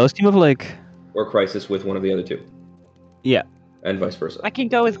 team up like. or Crisis with one of the other two. Yeah. And vice versa. I can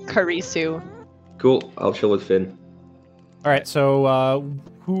go with Karisu. Cool. I'll chill with Finn. All right. So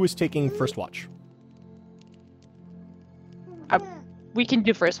who is taking first watch? We can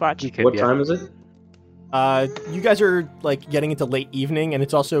do first watch. Okay, What yeah. time is it? You guys are like getting into late evening, and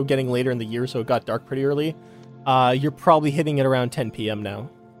it's also getting later in the year, so it got dark pretty early. You're probably hitting it around 10 p.m. now.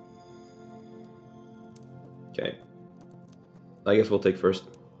 Okay. I guess we'll take first.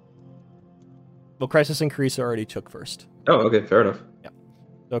 Well, Crisis and Karisu already took first. Oh, okay, fair enough.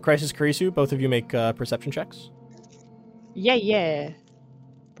 So Crisis, Karisu, both of you make perception checks. Yeah.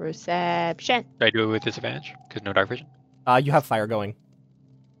 Perception. Do I do it with disadvantage? Because no dark vision? You have fire going.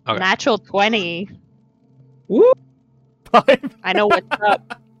 Okay. Natural 20. Woo! I know what's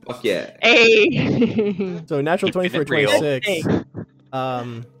up. Fuck yeah. Hey. So natural 20 for a Keeping it real.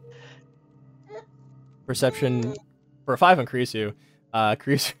 26. perception for a 5 on Kurisu.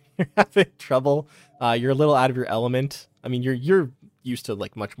 Kurisu, you're having trouble. You're a little out of your element. I mean, you're used to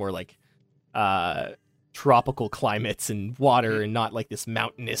like much more like tropical climates and water, and not like this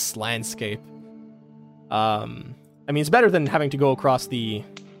mountainous landscape. I mean, it's better than having to go across the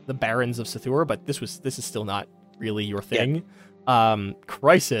barrens of Sathura, but this is still not really your thing.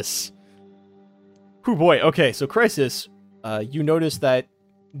 Crisis. Oh boy. Okay, so Crisis, you notice that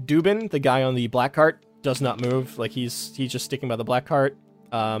Dubin, the guy on the black cart, does not move. Like he's just sticking by the black cart.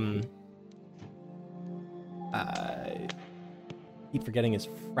 Keep forgetting his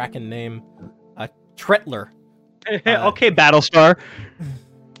fracking name. Tretler. Okay, Battlestar.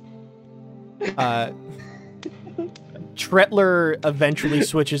 Tretler eventually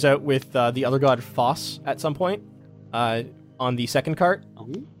switches out with the other god Foss at some point on the second cart.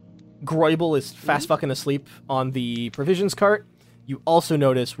 Groibel is fast fucking asleep on the provisions cart. You also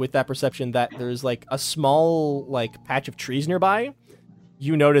notice with that perception that there's like a small like patch of trees nearby.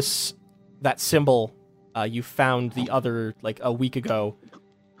 You notice that symbol you found the other like a week ago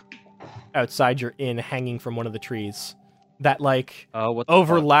outside your inn, hanging from one of the trees. That like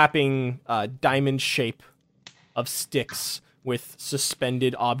overlapping diamond shape of sticks with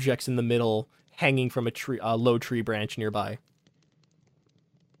suspended objects in the middle, hanging from a low tree branch nearby.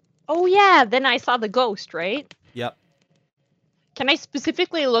 Oh yeah, then I saw the ghost, right? Yep. Can I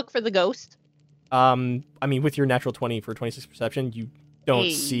specifically look for the ghost? I mean, with your natural 20 for 26 perception, you don't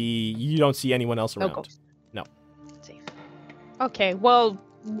see anyone else around. No ghost. No. Safe. Okay, well,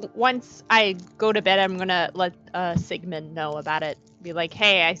 once I go to bed, I'm gonna let Sigmund know about it. Be like,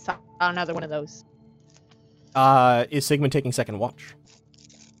 hey, I saw another one of those. Is Sigmund taking second watch?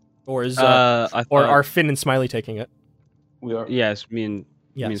 Or is are Finn and Smiley taking it? We are. Yes, me and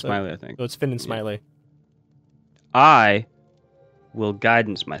So Smiley, I think. it's Finn and Smiley. I will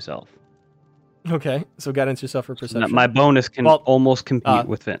guidance myself. Okay, so guidance yourself for perception. My bonus can almost compete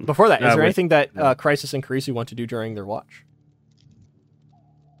with Finn. Before that, is there anything that Crisis and Kurisu want to do during their watch?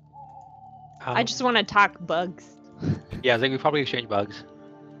 I just want to talk bugs. Yeah, I think we probably exchange bugs.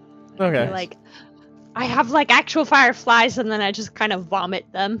 Okay. Like, I have like actual fireflies, and then I just kind of vomit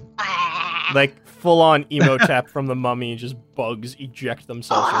them. Like full on emo tap from the mummy, just bugs eject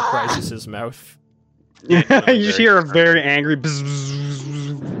themselves from Crisis's mouth. You just hear a very angry bzz,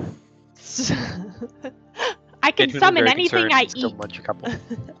 bzz, bzz. I can summon anything I still eat. munch a couple.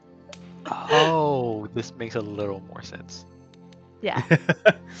 Oh, this makes a little more sense. Yeah.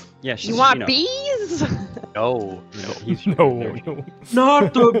 Yeah, You want bees? No. No.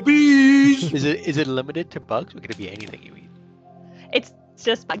 Not the bees! Is it limited to bugs, or could it be anything you eat? It's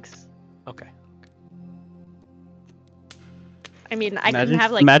just bugs. Okay. I mean, I can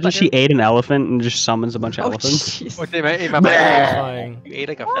have like. Imagine butter- she ate an elephant and just summons a bunch of Oh, elephants. jeez. What's in my Terrifying. You ate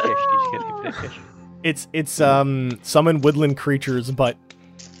like a fish. Did you get infinite fish? It's summon woodland creatures, but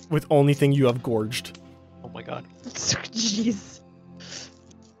with only thing you have gorged. Oh my god. Jeez.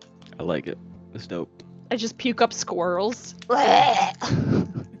 I like it. It's dope. I just puke up squirrels.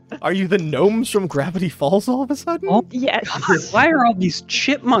 Are you the gnomes from Gravity Falls all of a sudden? Oh, Yes. why are all these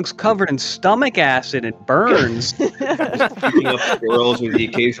chipmunks covered in stomach acid and burns? Picking up squirrels with the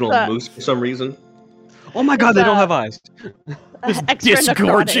occasional moose for some reason. Oh my god, they don't have eyes. Just Extra necrotic.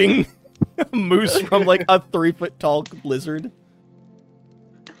 disgorging a moose from like a 3-foot tall lizard.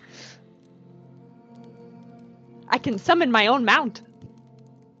 I can summon my own mount.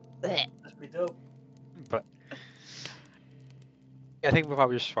 That's pretty dope. But yeah, I think we'll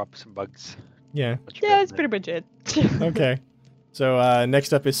probably just swap some bugs. Yeah. Yeah, that's pretty much it. Okay. So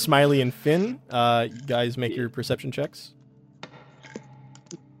next up is Smiley and Finn. You guys make your perception checks.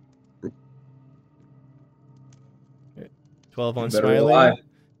 Okay. 12 on Better Smiley. rely.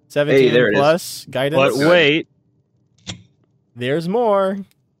 17 Hey, there it is. plus guidance. But wait, There's more.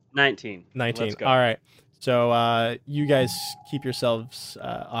 19. 19. Let's go. All right. So you guys keep yourselves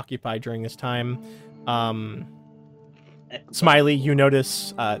occupied during this time. Smiley, you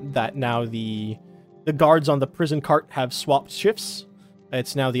notice that now the guards on the prison cart have swapped shifts.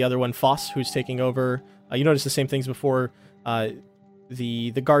 It's now the other one, Foss, who's taking over. You notice the same things before.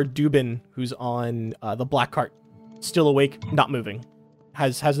 The guard Dubin, who's on the black cart, still awake, not moving,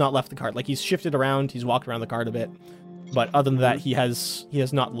 has not left the cart. Like he's shifted around, he's walked around the cart a bit, but other than that, he has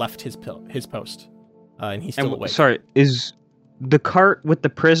not left his post, and he's still awake. Sorry, is the cart with the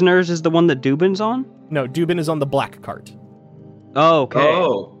prisoners is the one that Dubin's on? No, Dubin is on the black cart. Oh, okay.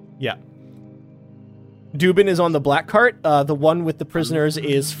 Oh. Yeah. Dubin is on the black cart. The one with the prisoners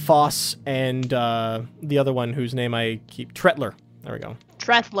is Foss and the other one whose name I keep... Tretler. There we go.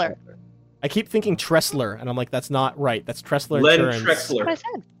 Tressler. I keep thinking Tressler, and I'm like, that's not right. That's Tressler Len Insurance. That's what I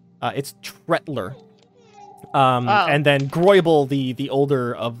Trexler. said. It's Tretler. And then Groibel, the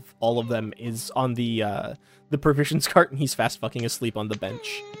older of all of them, is on the provisions cart, and he's fast fucking asleep on the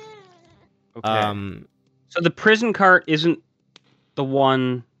bench. Okay. So the prison cart isn't the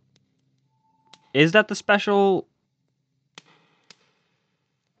one. Is that the special?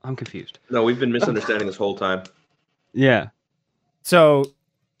 I'm confused. No, we've been misunderstanding this whole time. Yeah. So,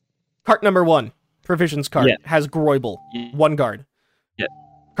 cart number 1, provisions cart, Yeah. has Groibel, 1 guard. Yeah.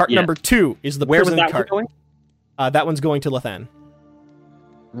 Cart Yeah. number 2 is the Where was prison that one cart. going? That one's going to Lathan.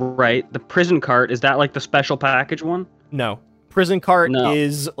 Right. The prison cart, is that like the special package one? No. Prison cart No.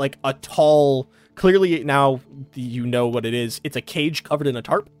 is like a tall, clearly now you know what it is. It's a cage covered in a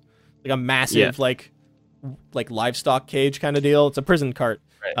tarp. Like a massive, like livestock cage kind of deal. It's a prison cart,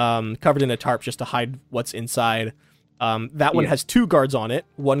 Right. covered in a tarp just to hide what's inside. That one Yeah. has 2 guards on it,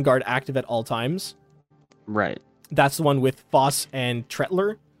 1 guard active at all times. Right. That's the one with Foss and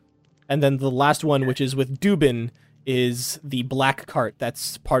Tretler. And then the last one, which is with Dubin, is the black cart that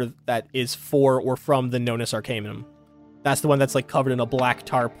is for or from the Nonus Arcanum. That's the one that's like covered in a black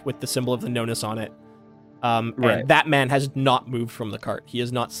tarp with the symbol of the Nonus on it. Right. And that man has not moved from the cart. He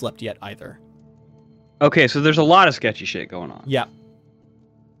has not slept yet either. Okay, so there's a lot of sketchy shit going on. Yeah.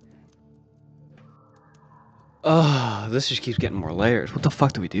 Oh, this just keeps getting more layers. What the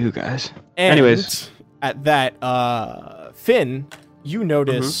fuck do we do, guys? And Anyways. at that, Finn, you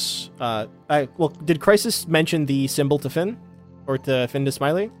notice. Did Crisis mention the symbol to Finn, or to Finn to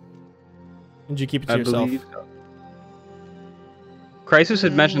Smiley? Did you keep it to yourself? so. Crisis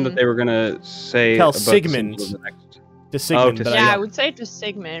had mentioned that they were gonna say Tell about the Sigmund. symbol of the next. To Sigmund. to but Yeah, I- I would say to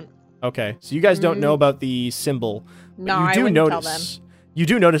Sigmund. Okay, so you guys don't know about the symbol. but No, you I do wouldn't notice. tell them. You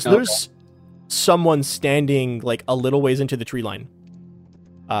do notice Okay. there's someone standing like a little ways into the tree line.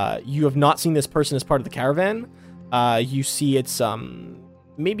 You have not seen this person as part of the caravan. You see it's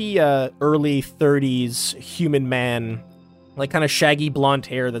maybe early 30s human man, like kind of shaggy blonde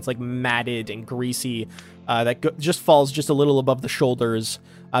hair that's like matted and greasy, that just falls just a little above the shoulders.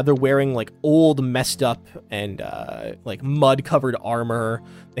 They're wearing like old, messed up and like mud covered armor.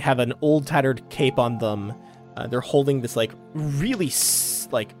 They have an old tattered cape on them. They're holding this like really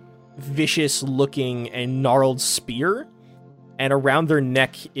like vicious looking and gnarled spear, and around their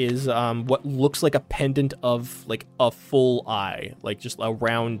neck is what looks like a pendant of like a full eye, like just a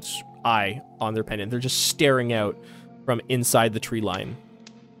round eye on their pendant. They're just staring out from inside the tree line.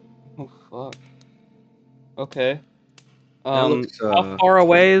 Oh fuck. Okay. That looks, How far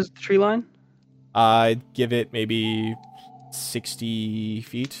away is the tree line? I'd give it maybe 60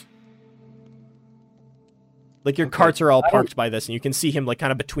 feet. Like your Okay. carts are all I don't- parked by this, and you can see him like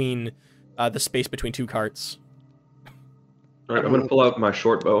kind of between the space between 2 carts. All right, I'm gonna pull out my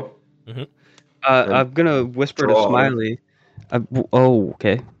short bow. I'm gonna whisper to Draw. Smiley. Oh,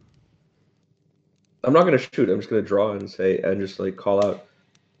 okay. I'm not gonna shoot. I'm just gonna draw and say and just like call out.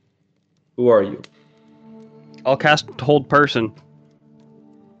 Who are you? I'll cast Hold Person.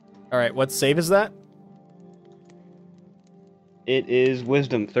 All right, what save is that? It is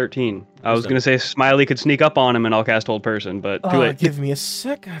Wisdom 13. I was Wisdom. gonna say Smiley could sneak up on him and I'll cast Hold Person, but too late. Give me a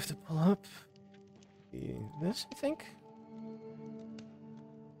sec. I have to pull up this, I think.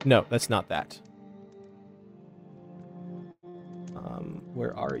 No, that's not that.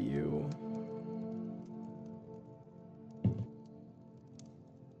 Where are you?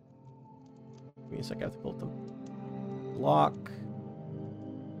 Give me a sec. I have to pull up the block.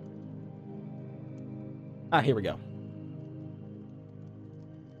 Here we go.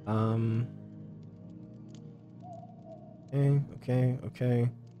 Okay.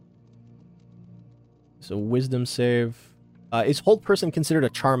 So wisdom save. Is hold person considered a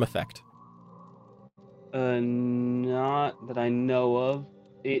charm effect? Not that I know of.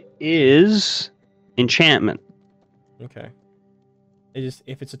 It is enchantment. Okay.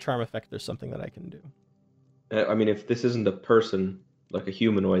 If it's a charm effect, there's something that I can do. I mean, if this isn't a person, like a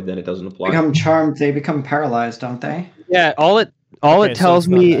humanoid, then it doesn't apply. Become charmed, they become paralyzed, don't they? Yeah, all it Okay, so tells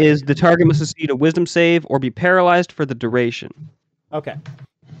it's not me that. is the target must succeed a wisdom save or be paralyzed for the duration. Okay.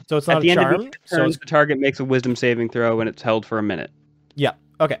 So it's At not the a end charm. of each So turn, it's, the target makes a wisdom saving throw and it's held for a minute. yeah.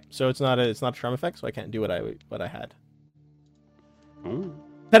 Okay. So it's not a charm effect. So I can't do what I had. Oh,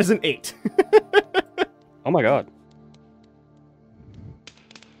 That is an 8. oh my god.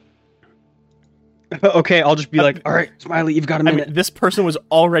 Okay, I'll just be like, all right, Smiley, you've got a I minute. mean, this person was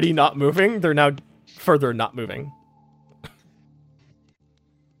already not moving. They're now further not moving.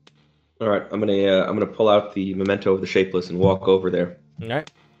 All right, I'm gonna pull out the memento of the shapeless and walk over there. All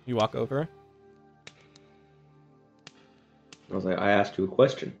right. You walk over. I was like, I asked you a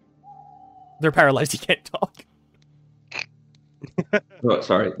question. They're paralyzed. You can't talk. Oh,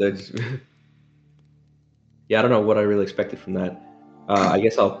 sorry. That's... Yeah, I don't know what I really expected from that. I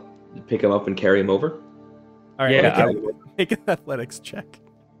guess I'll pick him up and carry him over. All right, Yeah, make an athletics check.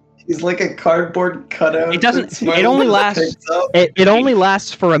 He's like a cardboard cutout. It doesn't. that Smiley It only just lasts. picks up. It only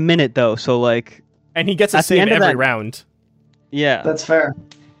lasts for a minute though. So like, And he gets a At the save end of every that- round. yeah. That's fair.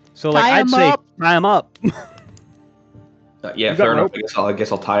 So like, Tie I'd him say up. tie him up. Yeah, You got fair enough. rope? I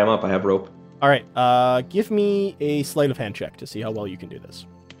guess I'll tie him up. I have rope. All right, give me a sleight of hand check to see how well you can do this.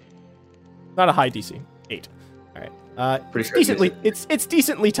 Not a high DC. 8. All right. Pretty It's sure it's decently. It's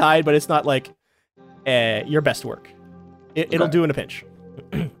decently tied, but it's not like your best work. It'll Okay. do in a pinch.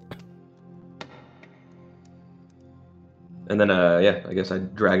 And then, yeah, I guess I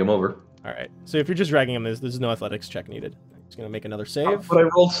drag him over. All right. So if you're just dragging him, there's no athletics check needed. He's gonna make another save. But I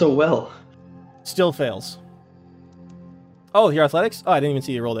rolled so well. Still fails. Oh, your athletics? Oh, I didn't even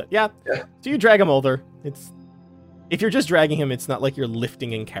see you rolled it. Yeah. Yeah. So you drag him over. If you're just dragging him, it's not like you're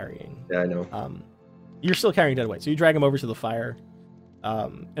lifting and carrying. Yeah, I know. You're still carrying dead weight. So you drag him over to the fire.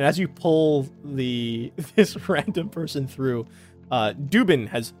 And as you pull this random person through, Dubin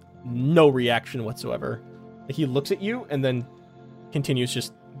has no reaction whatsoever. He looks at you and then continues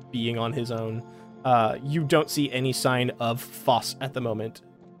just being on his own. You don't see any sign of Foss at the moment.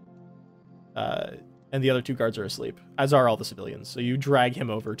 And the other 2 guards are asleep, as are all the civilians. So you drag him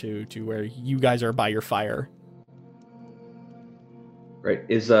over to where you guys are by your fire. Right.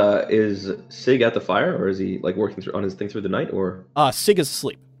 Is Sig at the fire, or is he like working on his thing through the night, or? Sig is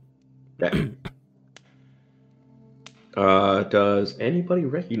asleep. Okay. Does anybody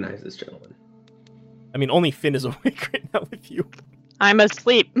recognize this gentleman? I mean, only Finn is awake right now with you. I'm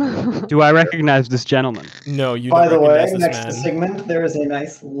asleep. Do I recognize this gentleman? No, you By don't the way, recognize this next man. to Sigmund, there is a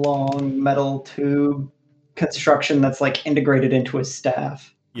nice long metal tube construction that's like integrated into his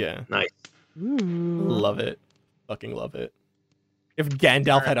staff. Yeah. Nice. Love it. Fucking love it. If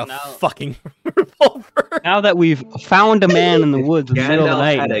Gandalf had a Alright, now- fucking revolver. Now that we've found a man in the woods in the middle of the Gandalf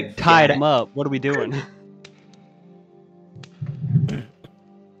night had and a tied gat. him up, what are we doing?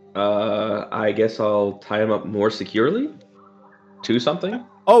 I guess I'll tie him up more securely to something.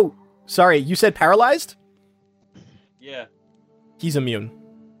 Oh, sorry. You said paralyzed? Yeah. He's immune.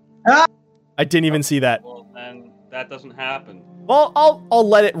 Ah! I didn't even see that. Well, then that doesn't happen. Well, I'll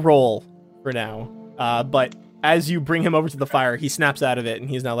let it roll for now. But as you bring him over to the fire, he snaps out of it, and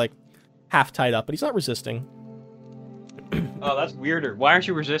he's now like half tied up, but he's not resisting. Oh, that's weirder. Why aren't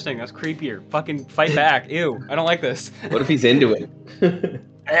you resisting? That's creepier. Fucking fight back. Ew. I don't like this. What if he's into it?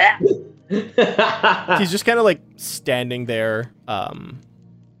 He's just kind of like standing there,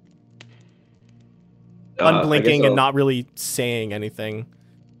 unblinking and not really saying anything.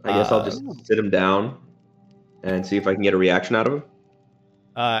 I guess I'll just sit him down and see if I can get a reaction out of him.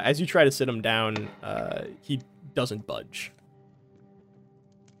 As you try to sit him down, he doesn't budge.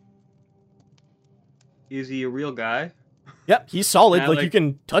 Is he a real guy? Yep, he's solid. Yeah, Like, like- you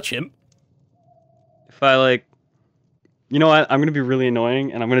can touch him. If I like, you know what? I'm gonna be really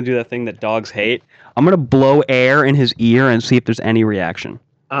annoying, and I'm gonna do that thing that dogs hate. I'm gonna blow air in his ear and see if there's any reaction.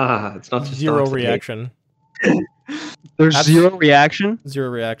 It's not just Zero dogs that hate. reaction. There's That's- zero reaction. Zero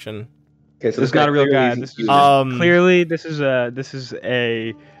reaction. Okay, so This is guy not a real clearly guy. isn't This is human. clearly this is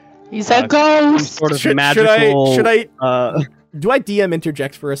a He's Uh, a ghost. sort of Should magical. I do I DM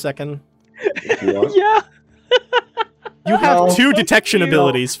interject for a second? If you want. Yeah, You have No, 2 thank detection you.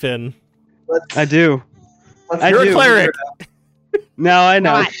 abilities, Finn. Let's, I do. let's I You're a do. cleric. No, I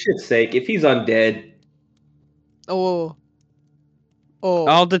know. Why? For shit's sake, if he's undead, Oh. Oh.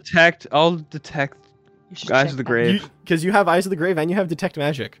 I'll detect You should Eyes check of the that. Grave. Because you have Eyes of the Grave and you have Detect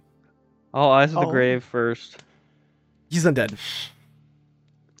Magic. All Eyes of the Oh. Grave first. He's undead. He's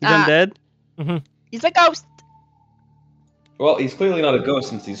Ah. undead. He's a ghost. well, he's clearly not a ghost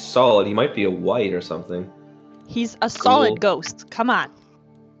since he's solid. He might be a white or something. He's a solid Cool. ghost. Come on.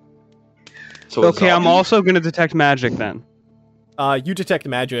 So it's Okay, I'm zombie. also gonna detect magic then. You detect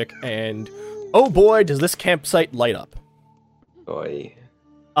magic, and oh boy, does this campsite light up. Oy.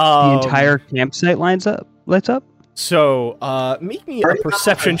 The entire campsite lights up. So, make me a Are you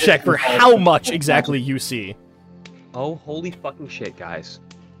perception not check for involved how in much magic? exactly you see. Oh, holy fucking shit, guys.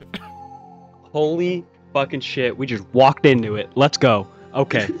 Holy fucking shit. We just walked into it. Let's go.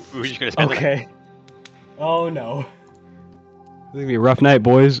 Okay. We're just gonna spend like Okay. Oh no. This is gonna be a rough night,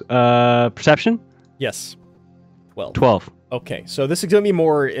 boys. Perception? Yes. 12. 12. Okay, so this is going to be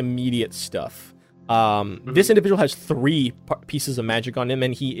more immediate stuff. This individual has 3 pieces of magic on him,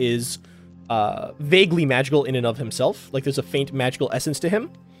 and he is vaguely magical in and of himself. Like, there's a faint magical essence to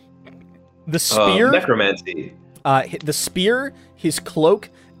him. The spear, Necromancy. the spear, his cloak,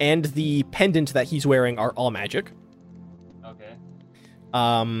 and the pendant that he's wearing are all magic.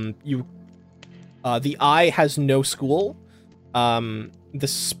 Okay. You The eye has no school. The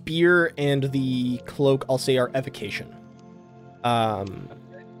spear and the cloak, I'll say, are evocation.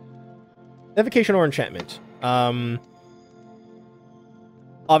 Evocation or enchantment.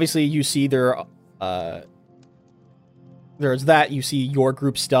 Obviously, you see there's that. You see your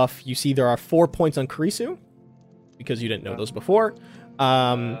group stuff. You see there are 4 points on Kurisu, because you didn't know those before.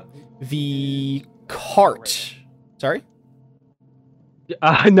 The cart. Sorry?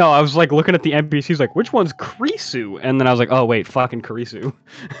 No, I was like looking at the NPCs, like, which one's Kurisu? And then I was like, oh wait, fucking Kurisu.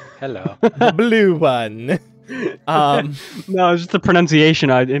 Hello. The blue one. No, it's just the pronunciation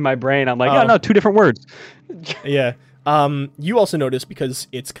in my brain. I'm like, oh no, 2 different words. Yeah. You also notice, because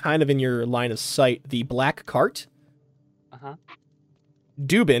it's kind of in your line of sight, the black cart. Uh-huh.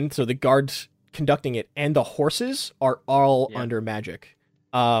 Dubin, so the guard conducting it, and the horses are all under magic.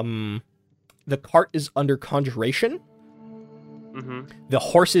 The cart is under conjuration. Mm-hmm. The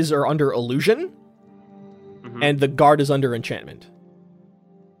horses are under illusion. Mm-hmm. And the guard is under enchantment.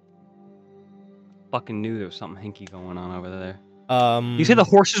 Fucking knew there was something hinky going on over there. You say the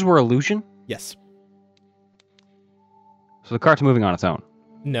horses were illusion? Yes. So the cart's moving on its own.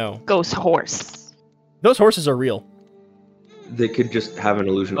 No. Ghost horse. Those horses are real. They could just have an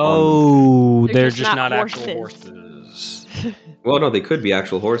illusion on Oh, They're they're just just not not actual horses. horses. them. Well, no, they could be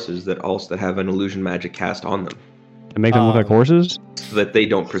actual horses that also have an illusion magic cast on them, To make them look like horses? so that they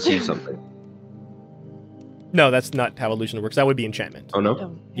don't perceive something. No, that's not how illusion works. That would be enchantment. Oh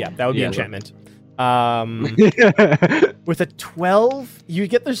no! Yeah, that would be Yeah. enchantment. With a 12, you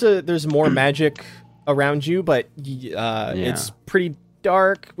get there's more magic around you, but it's pretty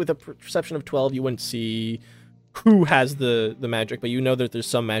dark. With a perception of 12, you wouldn't see who has the magic, but you know that there's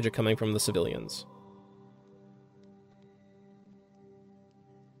some magic coming from the civilians.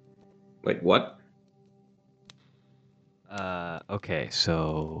 Wait, what? Okay,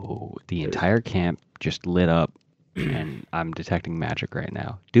 so the entire camp just lit up, and I'm detecting magic right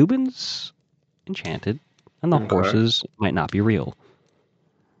now. Dubin's enchanted, and the Okay. horses might not be real.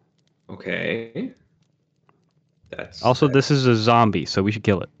 Okay. That's Also, this is a zombie, so we should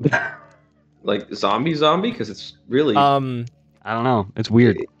kill it. like zombie, because it's really I don't know. It's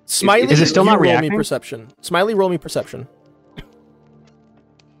weird. Smiley, Is it still you not roll reacting? me perception. Smiley, roll me perception.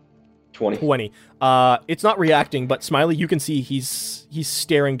 20. 20. It's not reacting, but Smiley, you can see he's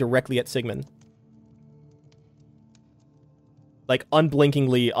staring directly at Sigmund. Like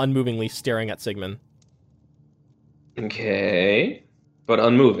unblinkingly, unmovingly staring at Sigmund. Okay, but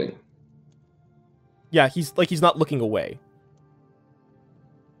unmoving. Yeah, he's not looking away.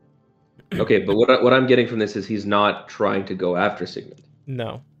 Okay, but what I'm getting from this is he's not trying to go after Sigmund.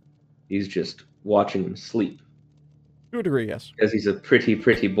 No. He's just watching him sleep, To a degree, yes. because he's a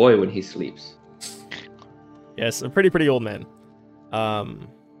pretty boy when he sleeps. Yes, a pretty old man.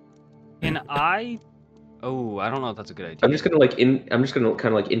 And Oh, I don't know if that's a good idea. I'm just gonna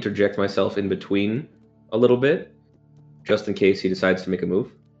kind of like interject myself in between a little bit, just in case he decides to make a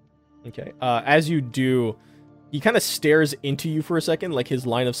move. Okay. As you do, he kind of stares into you for a second, like his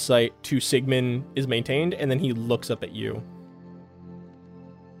line of sight to Sigmund is maintained, and then he looks up at you.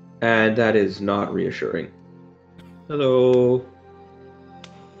 And that is not reassuring. Hello.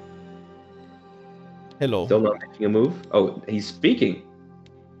 Hello. Still not making a move? Oh, he's speaking.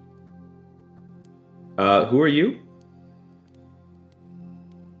 Who are you?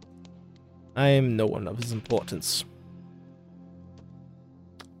 I am no one of his importance.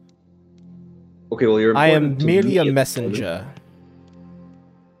 Okay, well, you're I am important to merely me a at the messenger.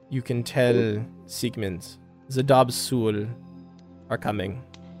 You can tell Sigmund, the Dobsul are coming.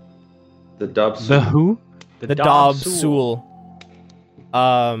 moment. The Dubs. The who? The Dobsul.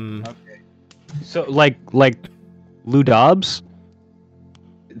 So like Lou Dobbs?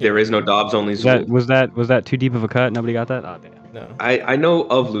 There is no Dobbs, only Zool. Was that too deep of a cut? Nobody got that? Oh damn. No. I know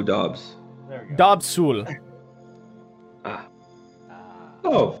of Lou Dobbs. There we Dobsul. Ah.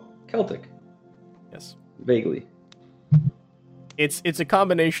 Oh, Celtic. Yes. Vaguely. It's a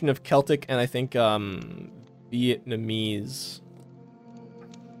combination of Celtic and I think Vietnamese.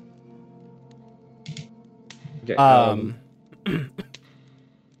 Okay.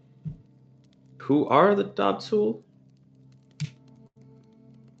 Who are the Dobsul?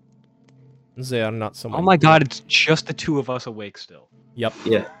 They are not someone. Oh my god, it's just the two of us awake still. Yep.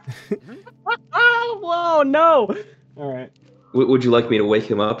 Yeah. Whoa, no! Alright. Would you like me to wake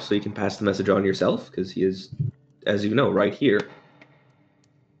him up so you can pass the message on yourself? Because he is, as you know, right here.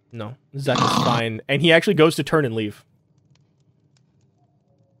 No. Zach is fine. And he actually goes to turn and leave.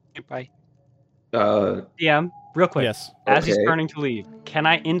 Goodbye. DM, real quick. Yes. As he's Okay. turning to leave, can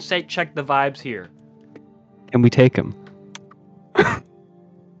I insight check the vibes here? Can we take him?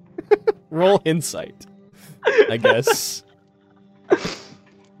 Roll insight, I guess.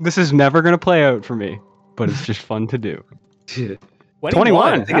 This is never gonna play out for me, but it's just fun to do.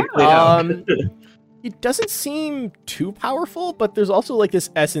 21. I think it played out. It doesn't seem too powerful, but there's also like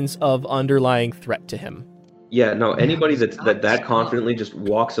this essence of underlying threat to him. Yeah, no, anybody that confidently just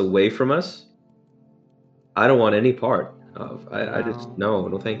walks away from us, I don't want any part of. I just,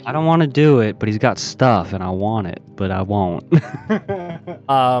 no, thank you. I don't want to do it, but he's got stuff and I want it, but I won't.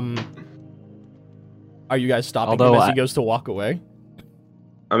 Are you guys stopping Although him as he goes to walk away?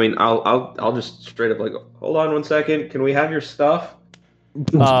 I mean, I'll just straight up like, hold on 1 second. Can we have your stuff?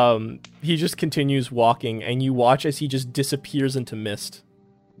 He just continues walking, and you watch as he just disappears into mist.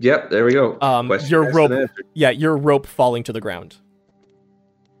 Yep, there we go. Your rope, your rope falling to the ground.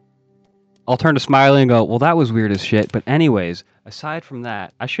 I'll turn to Smiley and go, well, that was weird as shit. But anyways, aside from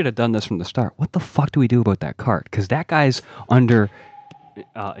that, I should have done this from the start. What the fuck do we do about that cart? Because that guy's under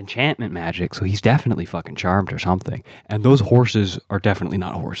enchantment magic, so he's definitely fucking charmed or something. And those horses are definitely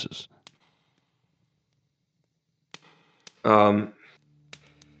not horses.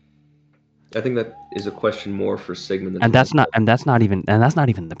 I think that is a question more for Sigmund. And that's not even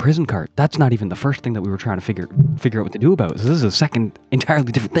the prison cart. That's not even the first thing that we were trying to figure out what to do about. So this is a second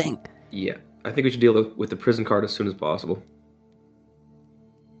entirely different thing. Yeah, I think we should deal with the prison cart as soon as possible.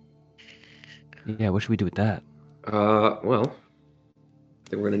 Yeah, what should we do with that? Well, I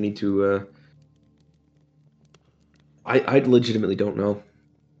think we're gonna need to. I legitimately don't know.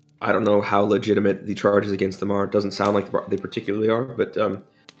 I don't know how legitimate the charges against them are. It doesn't sound like they particularly are, but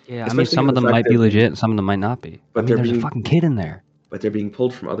yeah, I mean, some of them might be legit, and some of them might not be. But there's a fucking kid in there. But they're being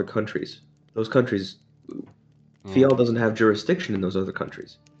pulled from other countries. Those countries, Fiel doesn't have jurisdiction in those other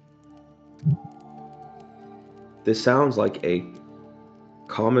countries. This sounds like a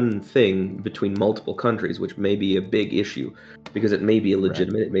common thing between multiple countries, which may be a big issue, because it may be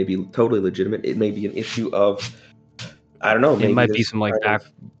illegitimate, it may be totally legitimate, it may be an issue of, I don't know. It might be some like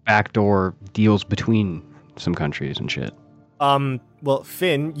backdoor deals between some countries and shit. Well,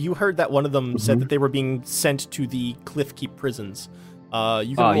 Finn, you heard that one of them said that they were being sent to the Cliffkeep prisons.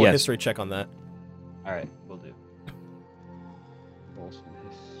 You can roll a history check on that. All right, we'll do. Roll some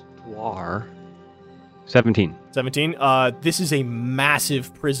histoire. 17. 17. This is a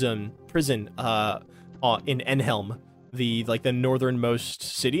massive prison in Enhelm, the northernmost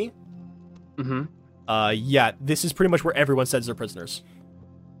city. Mm-hmm. Yeah, this is pretty much where everyone sends their prisoners.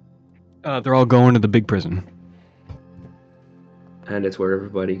 They're all going to the big prison. And it's where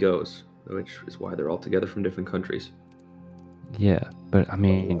everybody goes, which is why they're all together from different countries. Yeah, but I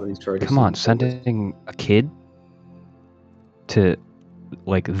mean, come on, sending a kid to,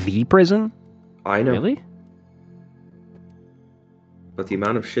 like, the prison? I know. Really? But the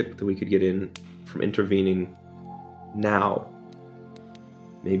amount of shit that we could get in from intervening now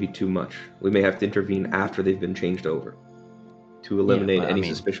may be too much. We may have to intervene after they've been changed over to eliminate any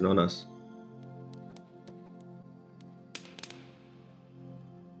suspicion on us.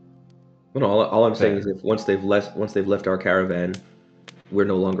 Well, no, all I'm saying is if once they've left our caravan, we're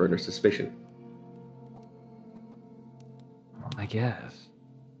no longer under suspicion. I guess.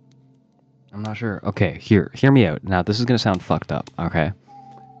 I'm not sure. Okay, hear me out. Now this is gonna sound fucked up, okay?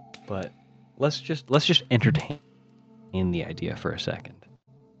 But let's just entertain the idea for a second.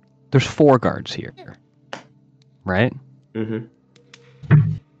 There's 4 guards here, right? Mm-hmm.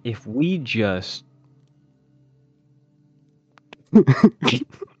 If we just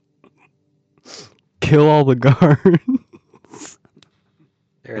kill all the guards.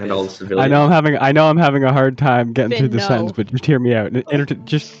 And all the civilians. I know I'm having a hard time getting through the no. sentence, but just hear me out.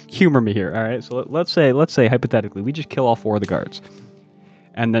 Just humor me here, all right? So let's say hypothetically we just kill all 4 of the guards,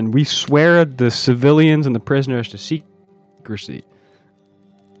 and then we swear the civilians and the prisoners to secrecy,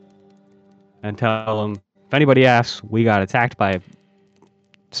 and tell them if anybody asks, we got attacked by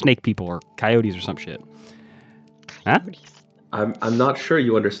snake people or coyotes or some shit. Huh? I'm not sure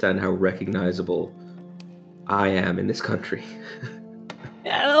you understand how recognizable I am in this country.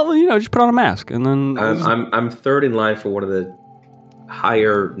 Yeah, well, just put on a mask and then. I'm third in line for one of the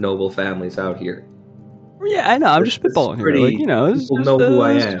higher noble families out here. Yeah, I know. I'm just spitballing here. Like, people know who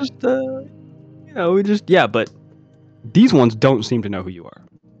I am. But these ones don't seem to know who you are.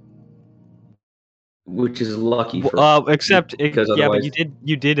 Which is lucky for because but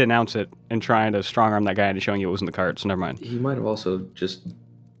you did announce it and trying to strong arm that guy into showing you it was in the card, so never mind. He might have also just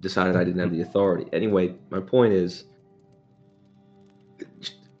decided I didn't have the authority. Anyway, my point is,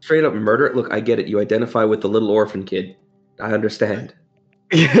 straight up murder. Look, I get it. You identify with the little orphan kid. I understand.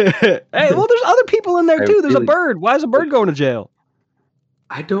 Hey, well, there's other people in there too. There's a bird. Why is a bird going to jail?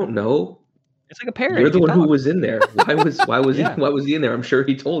 I don't know. It's like a parrot. You're the one who was in there. Why was he in there? I'm sure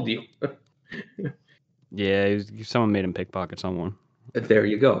he told you. Yeah, someone made him pickpocket someone. There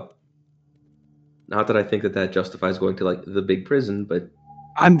you go. Not that I think that justifies going to like the big prison, but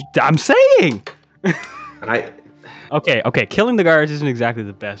I'm saying. and I Okay. Killing the guards isn't exactly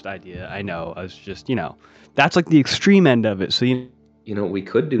the best idea. I know. I was just, that's like the extreme end of it. So you know what we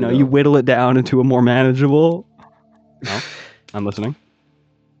could do. you whittle it down into a more manageable. No, I'm listening.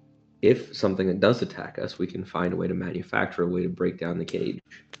 If something does attack us, we can find a way to manufacture a way to break down the cage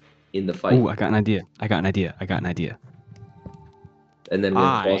in the fight. Ooh, I got an idea. And then we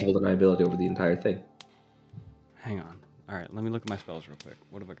have plausible deniability over the entire thing. Hang on. All right, let me look at my spells real quick.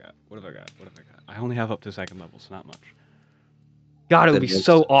 What have I got? I only have up to 2nd level, so not much. God, it would be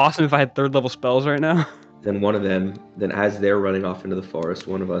so awesome if I had 3rd level spells right now. Then one of them, as they're running off into the forest,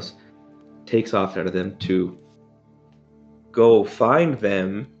 one of us takes off out of them to go find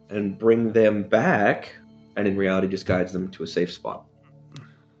them and bring them back, and in reality just guides them to a safe spot.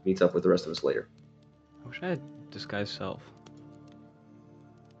 Meets up with the rest of us later. I wish I had disguise self.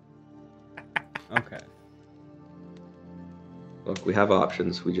 Okay. Look, we have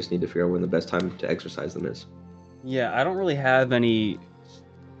options. We just need to figure out when the best time to exercise them is. Yeah, I don't really have any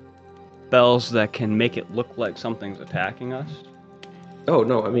spells that can make it look like something's attacking us. Oh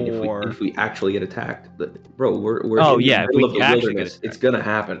no! I mean, if we actually get attacked, bro, we're in the middle of the wilderness. It's gonna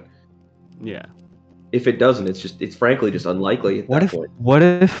happen. Yeah. If it doesn't, it's frankly just unlikely at that point.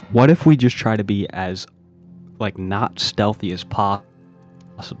 What if we just try to be as like not stealthy as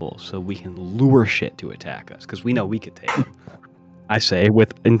possible, so we can lure shit to attack us? Because we know we could take them. I say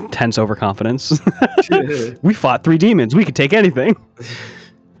with intense overconfidence. We fought 3 demons. We could take anything.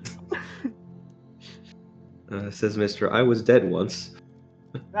 Says Mr. I was dead once.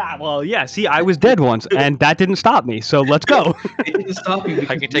 Well, yeah. See, I was dead once, and that didn't stop me. So let's go. It didn't stop you.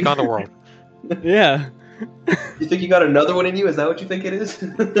 I can take on the world. Yeah. You think you got another one in you? Is that what you think it is?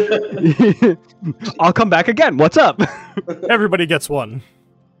 I'll come back again. What's up? Everybody gets one.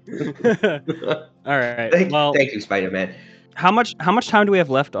 All right. Thank you, Spider-Man. How much time do we have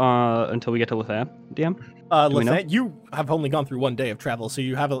left until we get to Lethan, DM? Lethan, you have only gone through 1 day of travel, so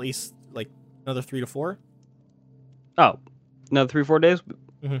you have at least like another 3 to 4. Oh, another 3 or 4 days?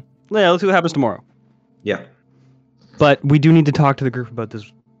 Mm-hmm. Yeah, let's see what happens tomorrow. Yeah. But we do need to talk to the group about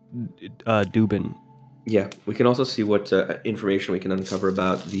this Dubin. Yeah, we can also see what information we can uncover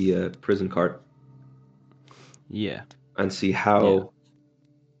about the prison cart. Yeah. And see how...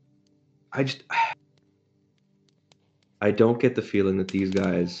 Yeah. I don't get the feeling that these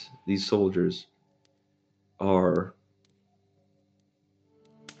guys, these soldiers, are...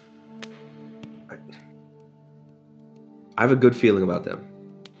 I have a good feeling about them.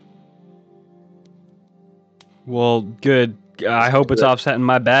 Well, good. I hope it's offsetting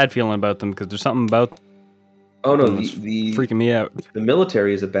my bad feeling about them, because there's something about. Oh no, the freaking me out. The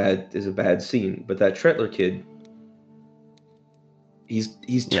military is a bad scene, but that Tretler kid, he's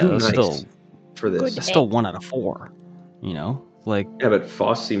too nice for this. That's still 1 out of 4. You know, like. Yeah, but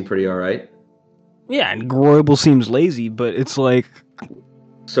Foss seemed pretty all right. Yeah, and Groibel seems lazy, but it's like.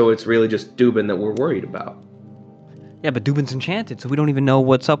 So it's really just Dubin that we're worried about. Yeah, but Dubin's enchanted, so we don't even know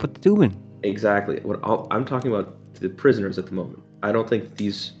what's up with Dubin. Exactly. I'm talking about the prisoners at the moment. I don't think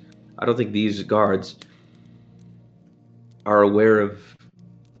these guards are aware of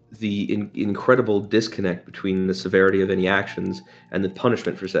the incredible disconnect between the severity of any actions and the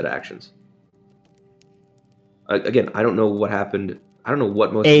punishment for said actions. Again, I don't know what happened. I don't know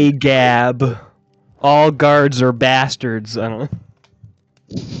what most. Gab. All guards are bastards. I don't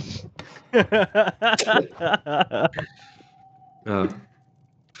know.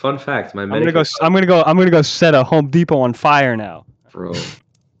 Fun fact: I'm gonna go set a Home Depot on fire now, bro.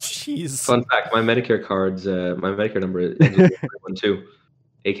 Jeez. Fun fact: my Medicare cards, my Medicare number is 112,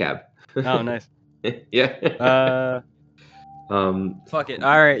 ACAB. Oh, nice. Yeah. Fuck it.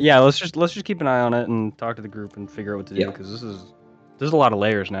 All right. Yeah. Let's just keep an eye on it and talk to the group and figure out what to do, because there's a lot of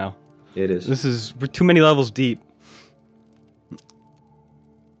layers now. It is. We're too many levels deep.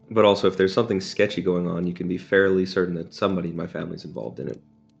 But also, if there's something sketchy going on, you can be fairly certain that somebody in my family's involved in it.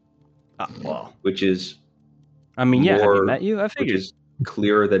 Well, which is, I mean, yeah. Have you met you? I figured. Which is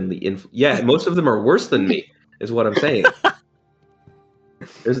clearer than the Yeah, most of them are worse than me, is what I'm saying.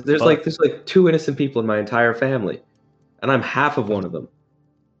 There's like 2 innocent people in my entire family, and I'm half of one of them.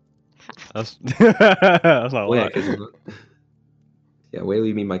 That's not a lot. Yeah, wait till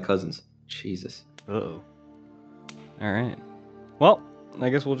you meet my cousins. Jesus. Uh-oh. All right. Well, I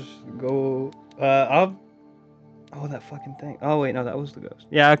guess we'll just go. Oh, that fucking thing. Oh wait, no, that was the ghost.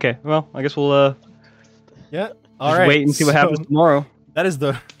 Yeah. Okay. Well, I guess we'll. Yeah. All right. Wait and see what happens tomorrow. That is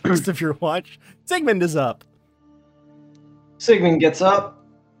the rest of your watch. Sigmund is up. Sigmund gets up,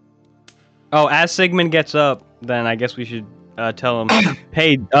 Oh, as Sigmund gets up, then I guess we should tell him,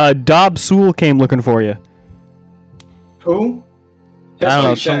 hey, Dob Sewell came looking for you. Who? I don't know,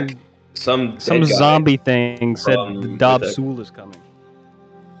 History check. Some some dead guy zombie thing said from- Dob with a- Sewell is coming.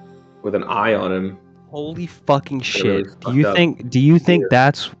 with an eye on him. Holy fucking really shit! fucked Do you up. think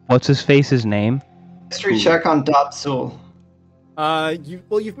that's what's his face's name? History check on Dopsul.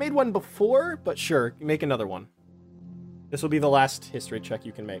 You've made one before, but sure, make another one. This will be the last history check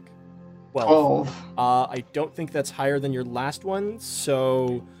you can make. 12. I don't think that's higher than your last one,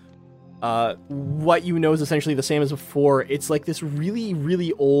 so what you know is essentially the same as before. It's like this really,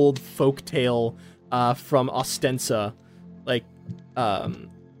 really old folk tale from Ostensa, like Baba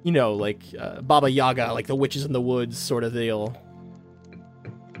Yaga, like the witches in the woods sort of deal.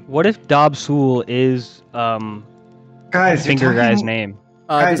 What if Dob Sewell is Guys, Finger you're Guy's talking- name?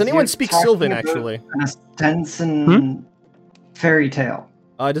 Guys, Does anyone you're speak talking Sylvan, about actually? An Ostensan fairy tale.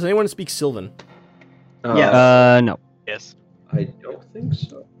 Does anyone speak Sylvan? Yes. No. Yes. I don't think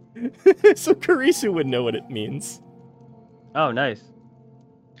so. So Karisu would know what it means. Oh, nice.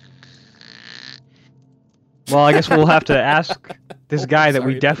 Well, I guess we'll have to ask this guy that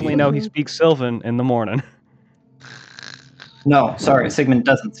Sorry, we definitely know he speaks Sylvan in the morning. No, sorry, Sigmund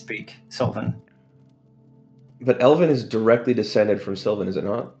doesn't speak Sylvan. But Elven is directly descended from Sylvan, is it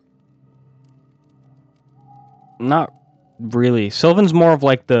not? Not really. Sylvan's more of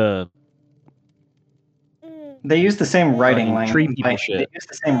like the They use the same writing Fucking tree language. people They shit. use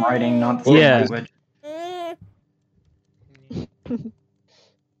the same writing, not the same Yeah. language.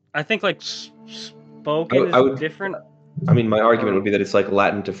 I think like spoken I is would- different. I mean, my argument would be that it's like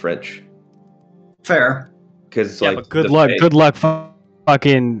Latin to French. Fair. Because Yeah, like but good the luck. fa- Good luck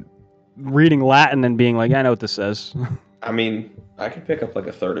fucking reading Latin and being like, I know what this says. I mean, I can pick up like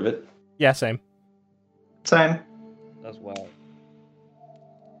a third of it. Yeah, same. Same. That's wild.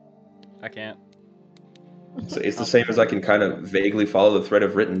 I can't. It's the same as I can kind of vaguely follow the thread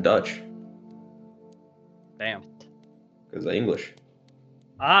of written Dutch Damn. because English.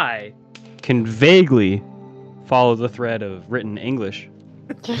 I can vaguely follow the thread of written English.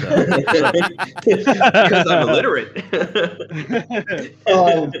 Because I'm illiterate.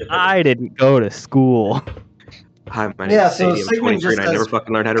 I didn't go to school. Hi, my name Yeah, is so Sadie. I'm Sigmund 23 and just I never says,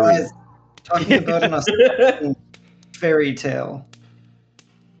 fucking learned how to Guys, read. talking about an Ostensan fairy tale.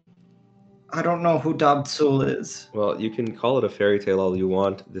 I don't know who Dobsul is. Well, you can call it a fairy tale all you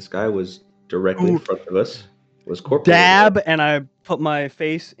want. This guy was directly in Ooh. front of us. Was corporal. Dab, and I put my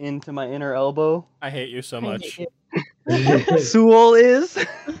face into my inner elbow. I hate you so much. Sewell is.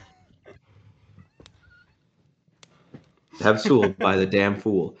 Have Sewell by the damn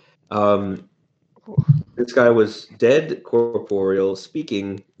fool. This guy was dead, corporeal,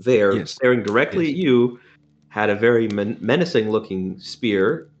 speaking there, Yes. staring directly Yes. at you, had a very menacing-looking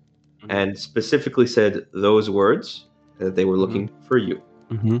spear, Mhm. and specifically said those words, that they were looking for you.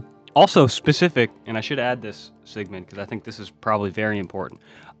 Mm-hmm. Also specific, and I should add this, Sigmund, because I think this is probably very important.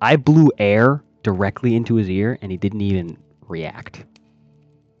 I blew air directly into his ear, and he didn't even react.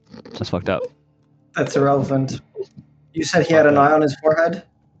 That's fucked up. That's irrelevant. You said he had an eye on his forehead?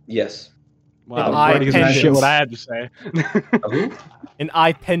 Yes. Wow, An eye nobody gives a shit pendant. what I had to say. Who? An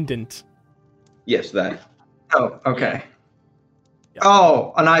eye pendant. Yes, that. Oh, okay. Yeah.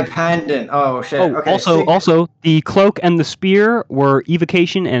 Oh, an eye pendant. Oh, shit. Oh, okay. also, the cloak and the spear were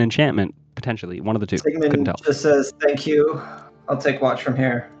evocation and enchantment, potentially. One of the two. Couldn't Sigmund tell. just says, thank you. I'll take watch from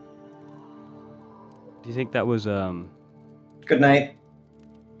here. Do you think that was, Good night.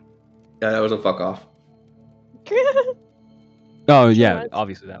 Yeah, that was a fuck off. Oh, yeah, much.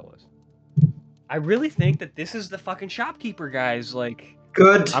 obviously that was. I really think that this is the fucking shopkeeper, guys. Like,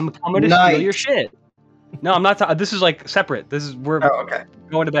 Good I'm coming to night. steal your shit. No, I'm not. This is like separate. This is we're Oh, okay.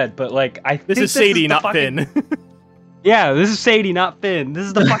 going to bed. But like, I This think is Sadie, the not fucking- Finn. Yeah, this is Sadie, not Finn. This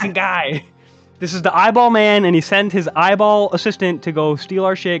is the fucking guy. This is the eyeball man, and he sent his eyeball assistant to go steal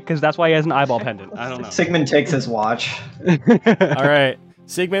our shit because that's why he has an eyeball pendant. I don't know. Sigmund takes his watch. All right.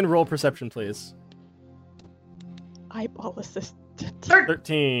 Sigmund, roll perception, please. Eyeball assistant.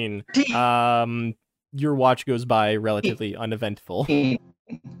 13. Your watch goes by relatively uneventful. I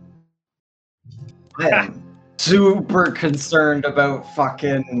am super concerned about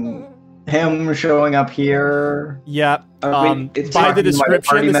fucking him showing up here. Yeah. it's By the talking to my description,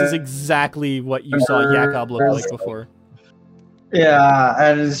 party this is member. exactly what you saw Jakob look like before. Yeah,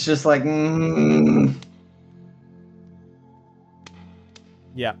 and it's just like,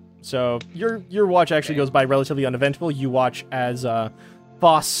 Yeah. So your watch actually goes by relatively uneventful. You watch as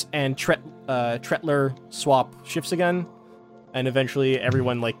Voss and Tretler swap shifts again, and eventually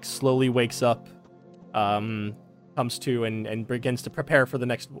everyone like slowly wakes up. comes to and begins to prepare for the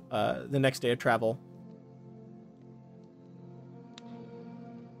next day of travel.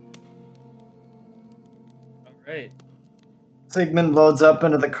 All right. Sigmund loads up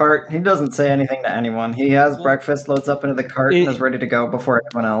into the cart. He doesn't say anything to anyone. He has breakfast, loads up into the cart, and is ready to go before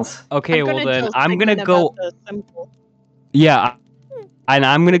anyone else. Okay, well then tell I'm gonna Sigmund go. about the symbol. Yeah, and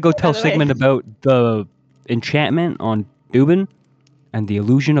I'm gonna go tell By the way. Sigmund about the enchantment on Dubin and the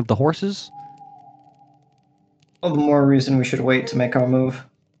illusion of the horses. All the more reason we should wait to make our move.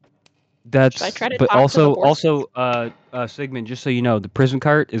 That's. Should I try to But talk to the also, horses? Sigmund, just so you know, the prison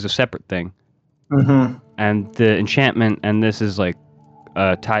cart is a separate thing, Mm-hmm. and the enchantment and this is like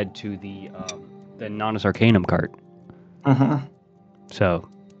tied to the Nonus Arcanum cart. Mm-hmm. So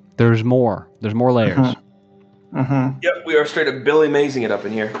there's more. There's more layers. Mm-hmm. Mm-hmm. Yep, we are straight up Billy Mazing it up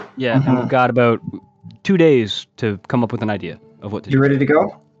in here. Yeah, and we've got about 2 days to come up with an idea of what to do. You ready to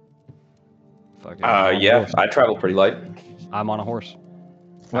go? Fuck it, I'm on a Yeah, horse. I travel pretty light. I'm on a horse.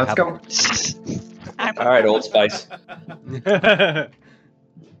 Let's go. All right, Old Spice.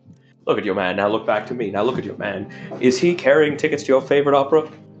 Look at your man. Now look back to me. Now look at your man. Is he carrying tickets to your favorite opera?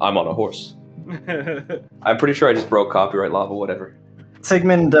 I'm on a horse. I'm pretty sure I just broke copyright law, but whatever.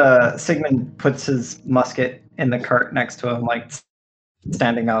 Sigmund puts his musket in the cart next to him, like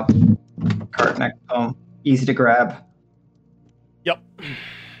standing up. Cart next to him, easy to grab. Yep.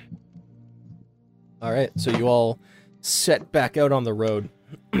 All right, so you all set back out on the road.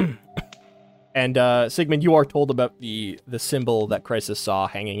 And Sigmund, you are told about the symbol that Crisis saw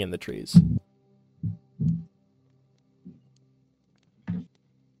hanging in the trees.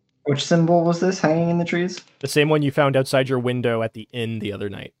 Which symbol was this hanging in the trees? The same one you found outside your window at the inn the other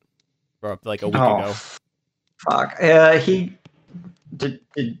night, or like a week Oh, ago. fuck. He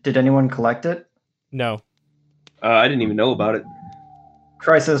did anyone collect it? No. I didn't even know about it.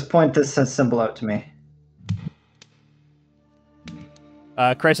 Crisis, point this symbol out to me.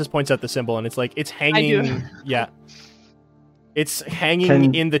 Crisis points out the symbol, and it's like it's hanging. do. Yeah, it's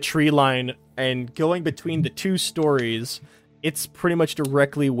hanging in the tree line and going between the two stories. It's pretty much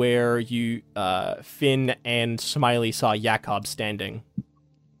directly where you, Finn and Smiley saw Jakob standing.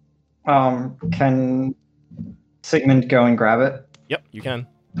 Can Sigmund go and grab it? Yep, you can.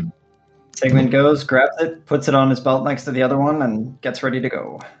 Sigmund goes, grabs it, puts it on his belt next to the other one, and gets ready to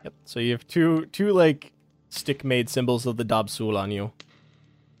go. Yep. So you have two like stick-made symbols of the Dabsul on you.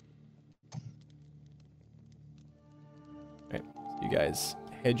 Right. So you guys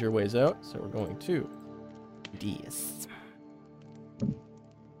head your ways out. So we're going to DS.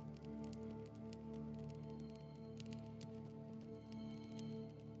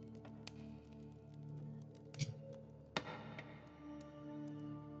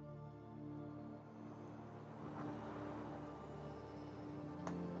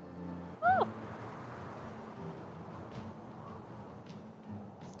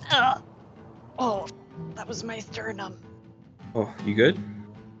 Oh, that was my sternum. Oh, you good?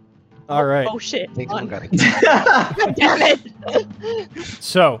 All right. Oh shit. I think someone got God damn it.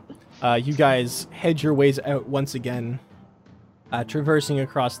 So, you guys head your ways out once again, traversing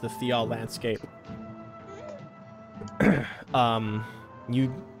across the Thial landscape.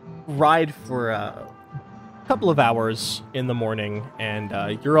 You ride for a couple of hours in the morning, and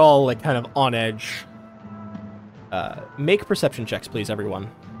you're all like kind of on edge. Make perception checks, please, everyone.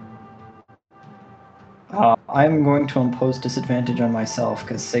 I'm going to impose disadvantage on myself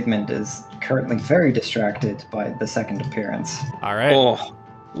because Sigmund is currently very distracted by the second appearance. All right. Oh,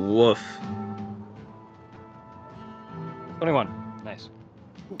 woof. 21. Nice.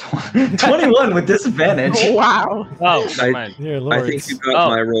 21 with disadvantage. Wow. Oh, I- mine. Dear I lords. think you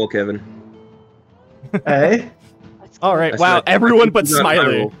got my roll, Kevin. Hey? All right. I Wow. said, I Everyone think but you got my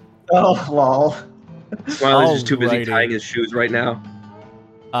Smiley. roll. Oh, lol. Smiley's just too busy Alrighty. tying his shoes right now.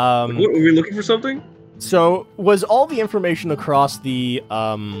 Um, What, were we looking for something? So, was all the information across the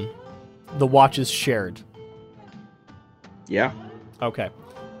watches shared? Yeah. Okay.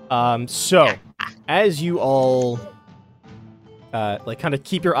 So, as you all like kind of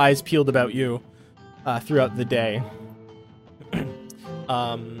keep your eyes peeled about you throughout the day,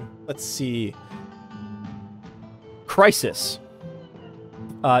 let's see. Crisis.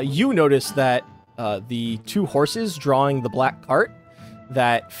 You notice that the two horses drawing the black cart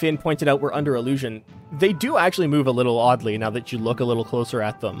that Finn pointed out were under illusion, they do actually move a little oddly now that you look a little closer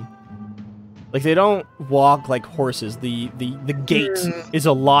at them. Like, they don't walk like horses. The gait is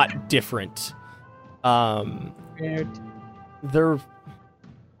a lot different. Weird. They're...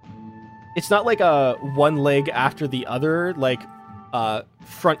 It's not like a one leg after the other, like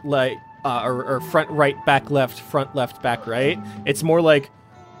front leg, or front right, back left, front left, back right. It's more like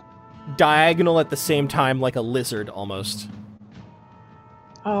diagonal at the same time, like a lizard almost.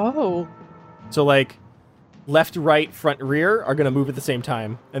 Oh. So like left, right, front, rear are gonna move at the same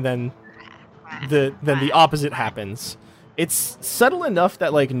time, and then the opposite happens. It's subtle enough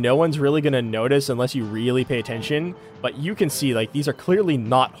that like no one's really gonna notice unless you really pay attention, but you can see like these are clearly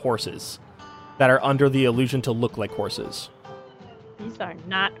not horses that are under the illusion to look like horses. These are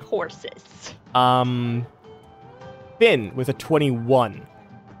not horses. Finn with a 21.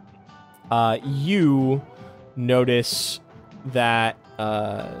 You notice that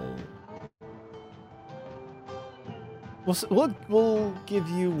we'll give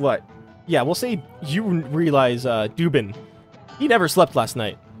you what? Yeah, we'll say you realize Dubin, he never slept last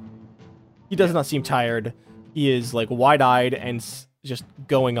night. He does not seem tired. He is like wide-eyed and just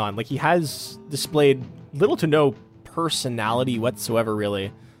going on. Like he has displayed little to no personality whatsoever,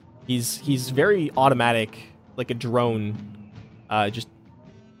 really. He's very automatic, like a drone, just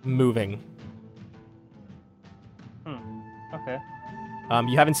moving. Okay.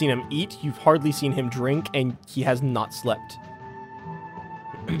 You haven't seen him eat, you've hardly seen him drink, and he has not slept.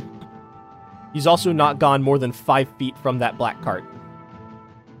 He's also not gone more than 5 feet from that black cart.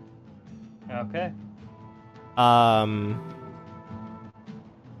 Okay.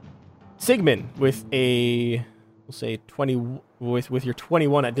 Sigmund with a, we'll say 20, with your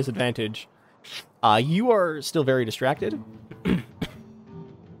 21 at disadvantage. You are still very distracted.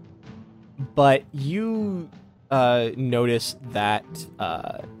 But you notice that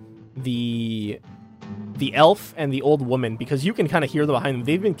the elf and the old woman, because you can kind of hear them behind them,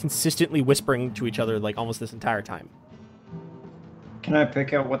 they've been consistently whispering to each other like almost this entire time. Can I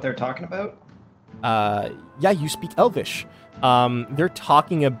pick out what they're talking about? Yeah, you speak Elvish. They're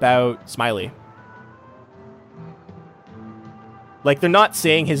talking about Smiley. Like, they're not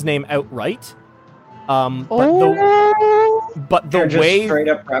saying his name outright. But the They're just way... straight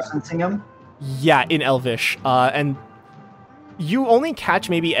up referencing him? Yeah, in Elvish. And you only catch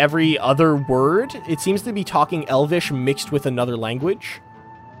maybe every other word. It seems to be talking Elvish mixed with another language.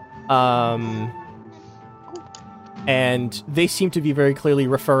 And they seem to be very clearly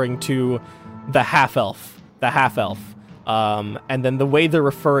referring to the half-elf. And then the way they're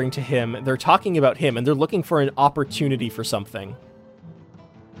referring to him, they're talking about him, and they're looking for an opportunity for something.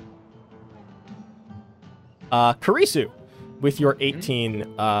 Karisu, with your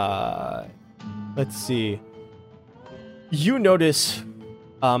 18, let's see. You notice,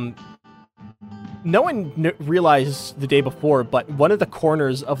 no one realized the day before, but one of the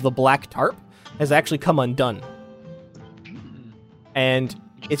corners of the black tarp has actually come undone. And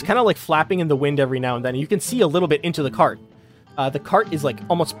it's kind of like flapping in the wind every now and then. You can see a little bit into the cart. The cart is like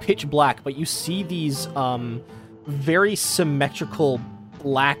almost pitch black, but you see these very symmetrical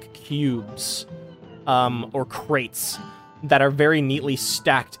black cubes or crates that are very neatly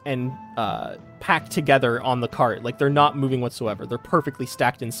stacked and packed together on the cart. Like, they're not moving whatsoever. They're perfectly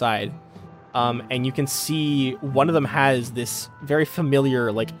stacked inside. And you can see one of them has this very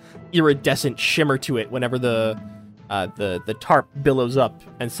familiar, like, iridescent shimmer to it whenever the tarp billows up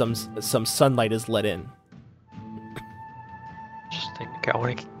and some sunlight is let in. Just think, I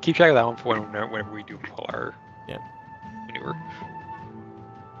want to keep track of that one for whenever we do pull our maneuver.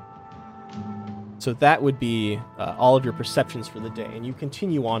 So that would be all of your perceptions for the day, and you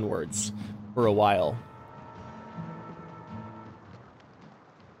continue onwards for a while.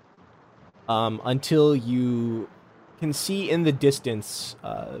 Until you can see in the distance,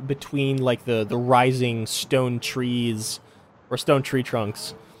 between like the rising stone trees or stone tree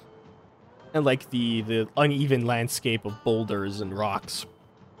trunks, and like the uneven landscape of boulders and rocks,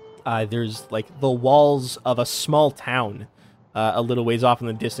 there's like the walls of a small town. A little ways off in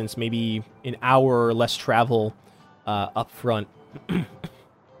the distance, maybe an hour or less travel up front. And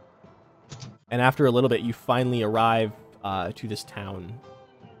after a little bit, you finally arrive to this town.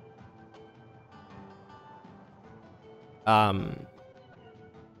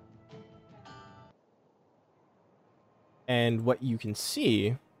 And what you can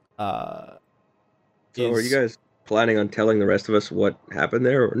see So are you guys planning on telling the rest of us what happened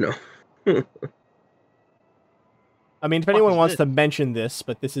there, or no? I mean, if anyone wants to mention this,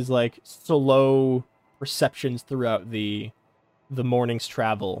 but this is like slow perceptions throughout the morning's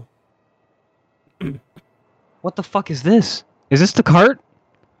travel. What the fuck is this? Is this the cart?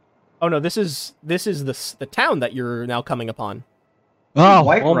 Oh no, this is the town that you're now coming upon. Oh,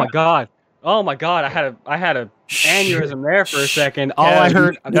 White oh my Rock. god. Oh my god, I had a aneurysm there for a second. All Yeah, I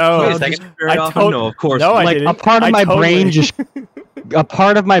heard no, Wait a second. No, of course. No, I like didn't. a part of I my totally-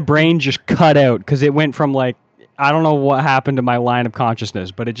 brain just cut out because it went from like I don't know what happened to my line of consciousness,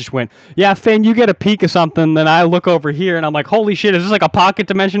 but it just went, yeah, Finn, you get a peek of something. Then I look over here and I'm like, holy shit, is this like a pocket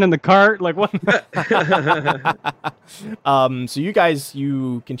dimension in the cart? Like what? So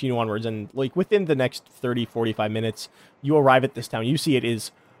you continue onwards, and like within the next 30, 45 minutes, you arrive at this town. You see it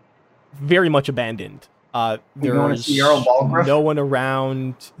is very much abandoned. There's no one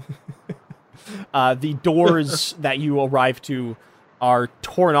around. The doors that you arrive to are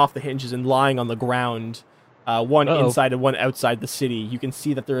torn off the hinges and lying on the ground. One inside and one outside the city. You can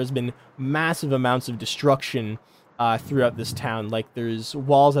see that there has been massive amounts of destruction throughout this town. Like there's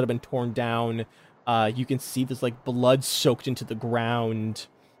walls that have been torn down. You can see there's like blood soaked into the ground.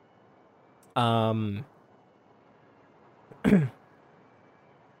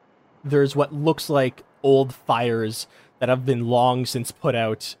 There's what looks like old fires that have been long since put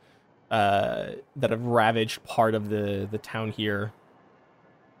out, that have ravaged part of the town here.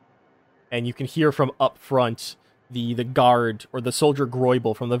 And you can hear from up front the guard or the soldier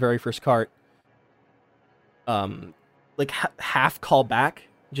Groibel from the very first cart, half call back,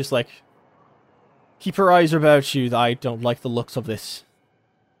 just like, keep your eyes about you. I don't like the looks of this.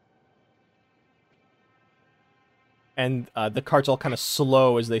 And the carts all kind of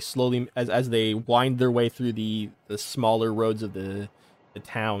slow as they wind their way through the smaller roads of the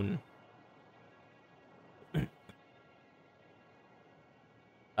town.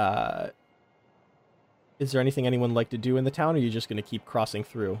 Is there anything anyone would like to do in the town, or are you just going to keep crossing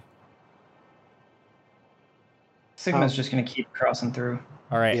through? Sigma's just going to keep crossing through.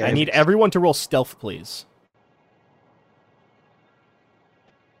 All right, Yeah, I need everyone to roll stealth, please.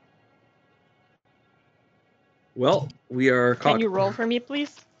 Well, we are caught. Can you roll for me,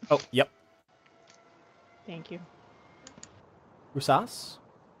 please? Oh, yep. Thank you. Rusas?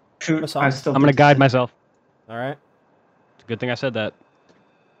 Shoot, Masson? I'm going to guide myself. All right. It's a good thing I said that.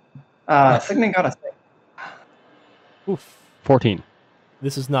 Sigma got a thing. Oof. 14.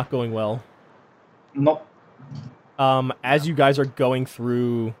 This is not going well. Nope. As you guys are going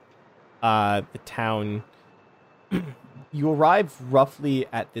through the town, you arrive roughly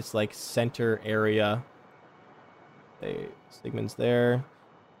at this like center area. Sigmund's there.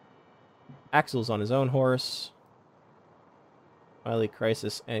 Axel's on his own horse. Miley,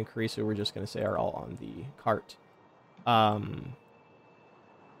 Crisis, and Karisu, we're just going to say, are all on the cart.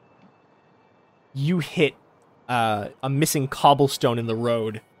 You hit a missing cobblestone in the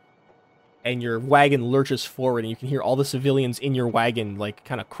road, and your wagon lurches forward, and you can hear all the civilians in your wagon like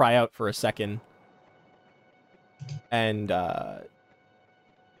kind of cry out for a second. And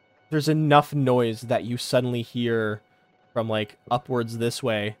there's enough noise that you suddenly hear from like upwards this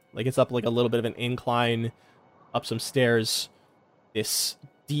way, like it's up like a little bit of an incline, up some stairs, this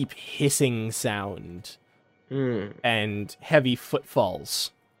deep hissing sound and heavy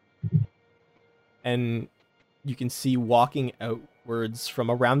footfalls. And you can see walking outwards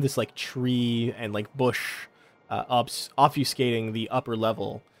from around this like tree and like bush, obfuscating the upper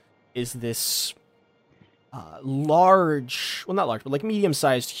level, is this large, well not large, but like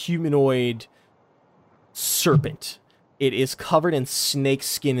medium-sized humanoid serpent. It is covered in snake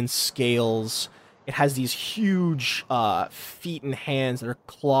skin and scales. It has these huge feet and hands that are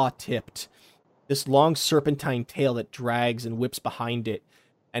claw-tipped. This long serpentine tail that drags and whips behind it.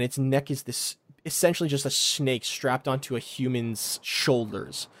 And its neck is this essentially just a snake strapped onto a human's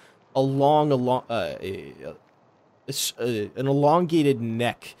shoulders. An elongated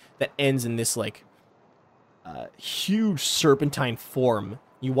neck that ends in this like huge serpentine form.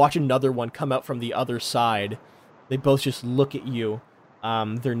 You watch another one come out from the other side. They both just look at you.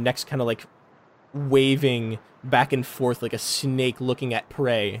 Their necks kind of like waving back and forth like a snake looking at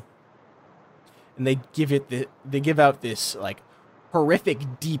prey. And they give out this like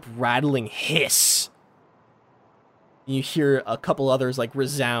horrific, deep, rattling hiss. You hear a couple others like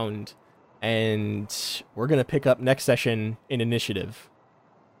resound, and we're gonna pick up next session in initiative.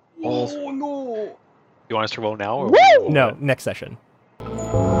 Oh no! You want us to roll now? Or Woo! No, next session.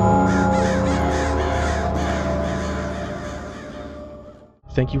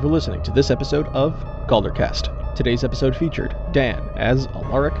 Thank you for listening to this episode of Galdercast. Today's episode featured Dan as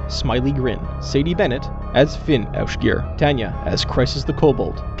Alaric Smiley Grin, Sadie Bennett as Finn Aushgear, Tanya as Crisis the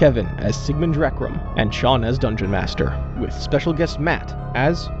Kobold, Kevin as Sigmund Drakram, and Sean as Dungeon Master, with special guest Matt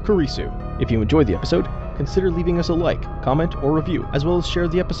as Karisu. If you enjoyed the episode, consider leaving us a like, comment, or review, as well as share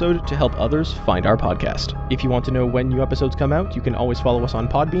the episode to help others find our podcast. If you want to know when new episodes come out, you can always follow us on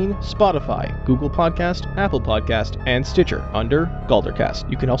Podbean, Spotify, Google Podcast, Apple Podcast, and Stitcher under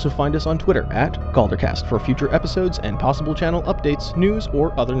Galdercast. You can also find us on Twitter at Galdercast for future episodes and possible channel updates, news,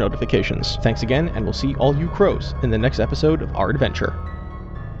 or other notifications. Thanks again, and we'll see all you crows in the next episode of our adventure.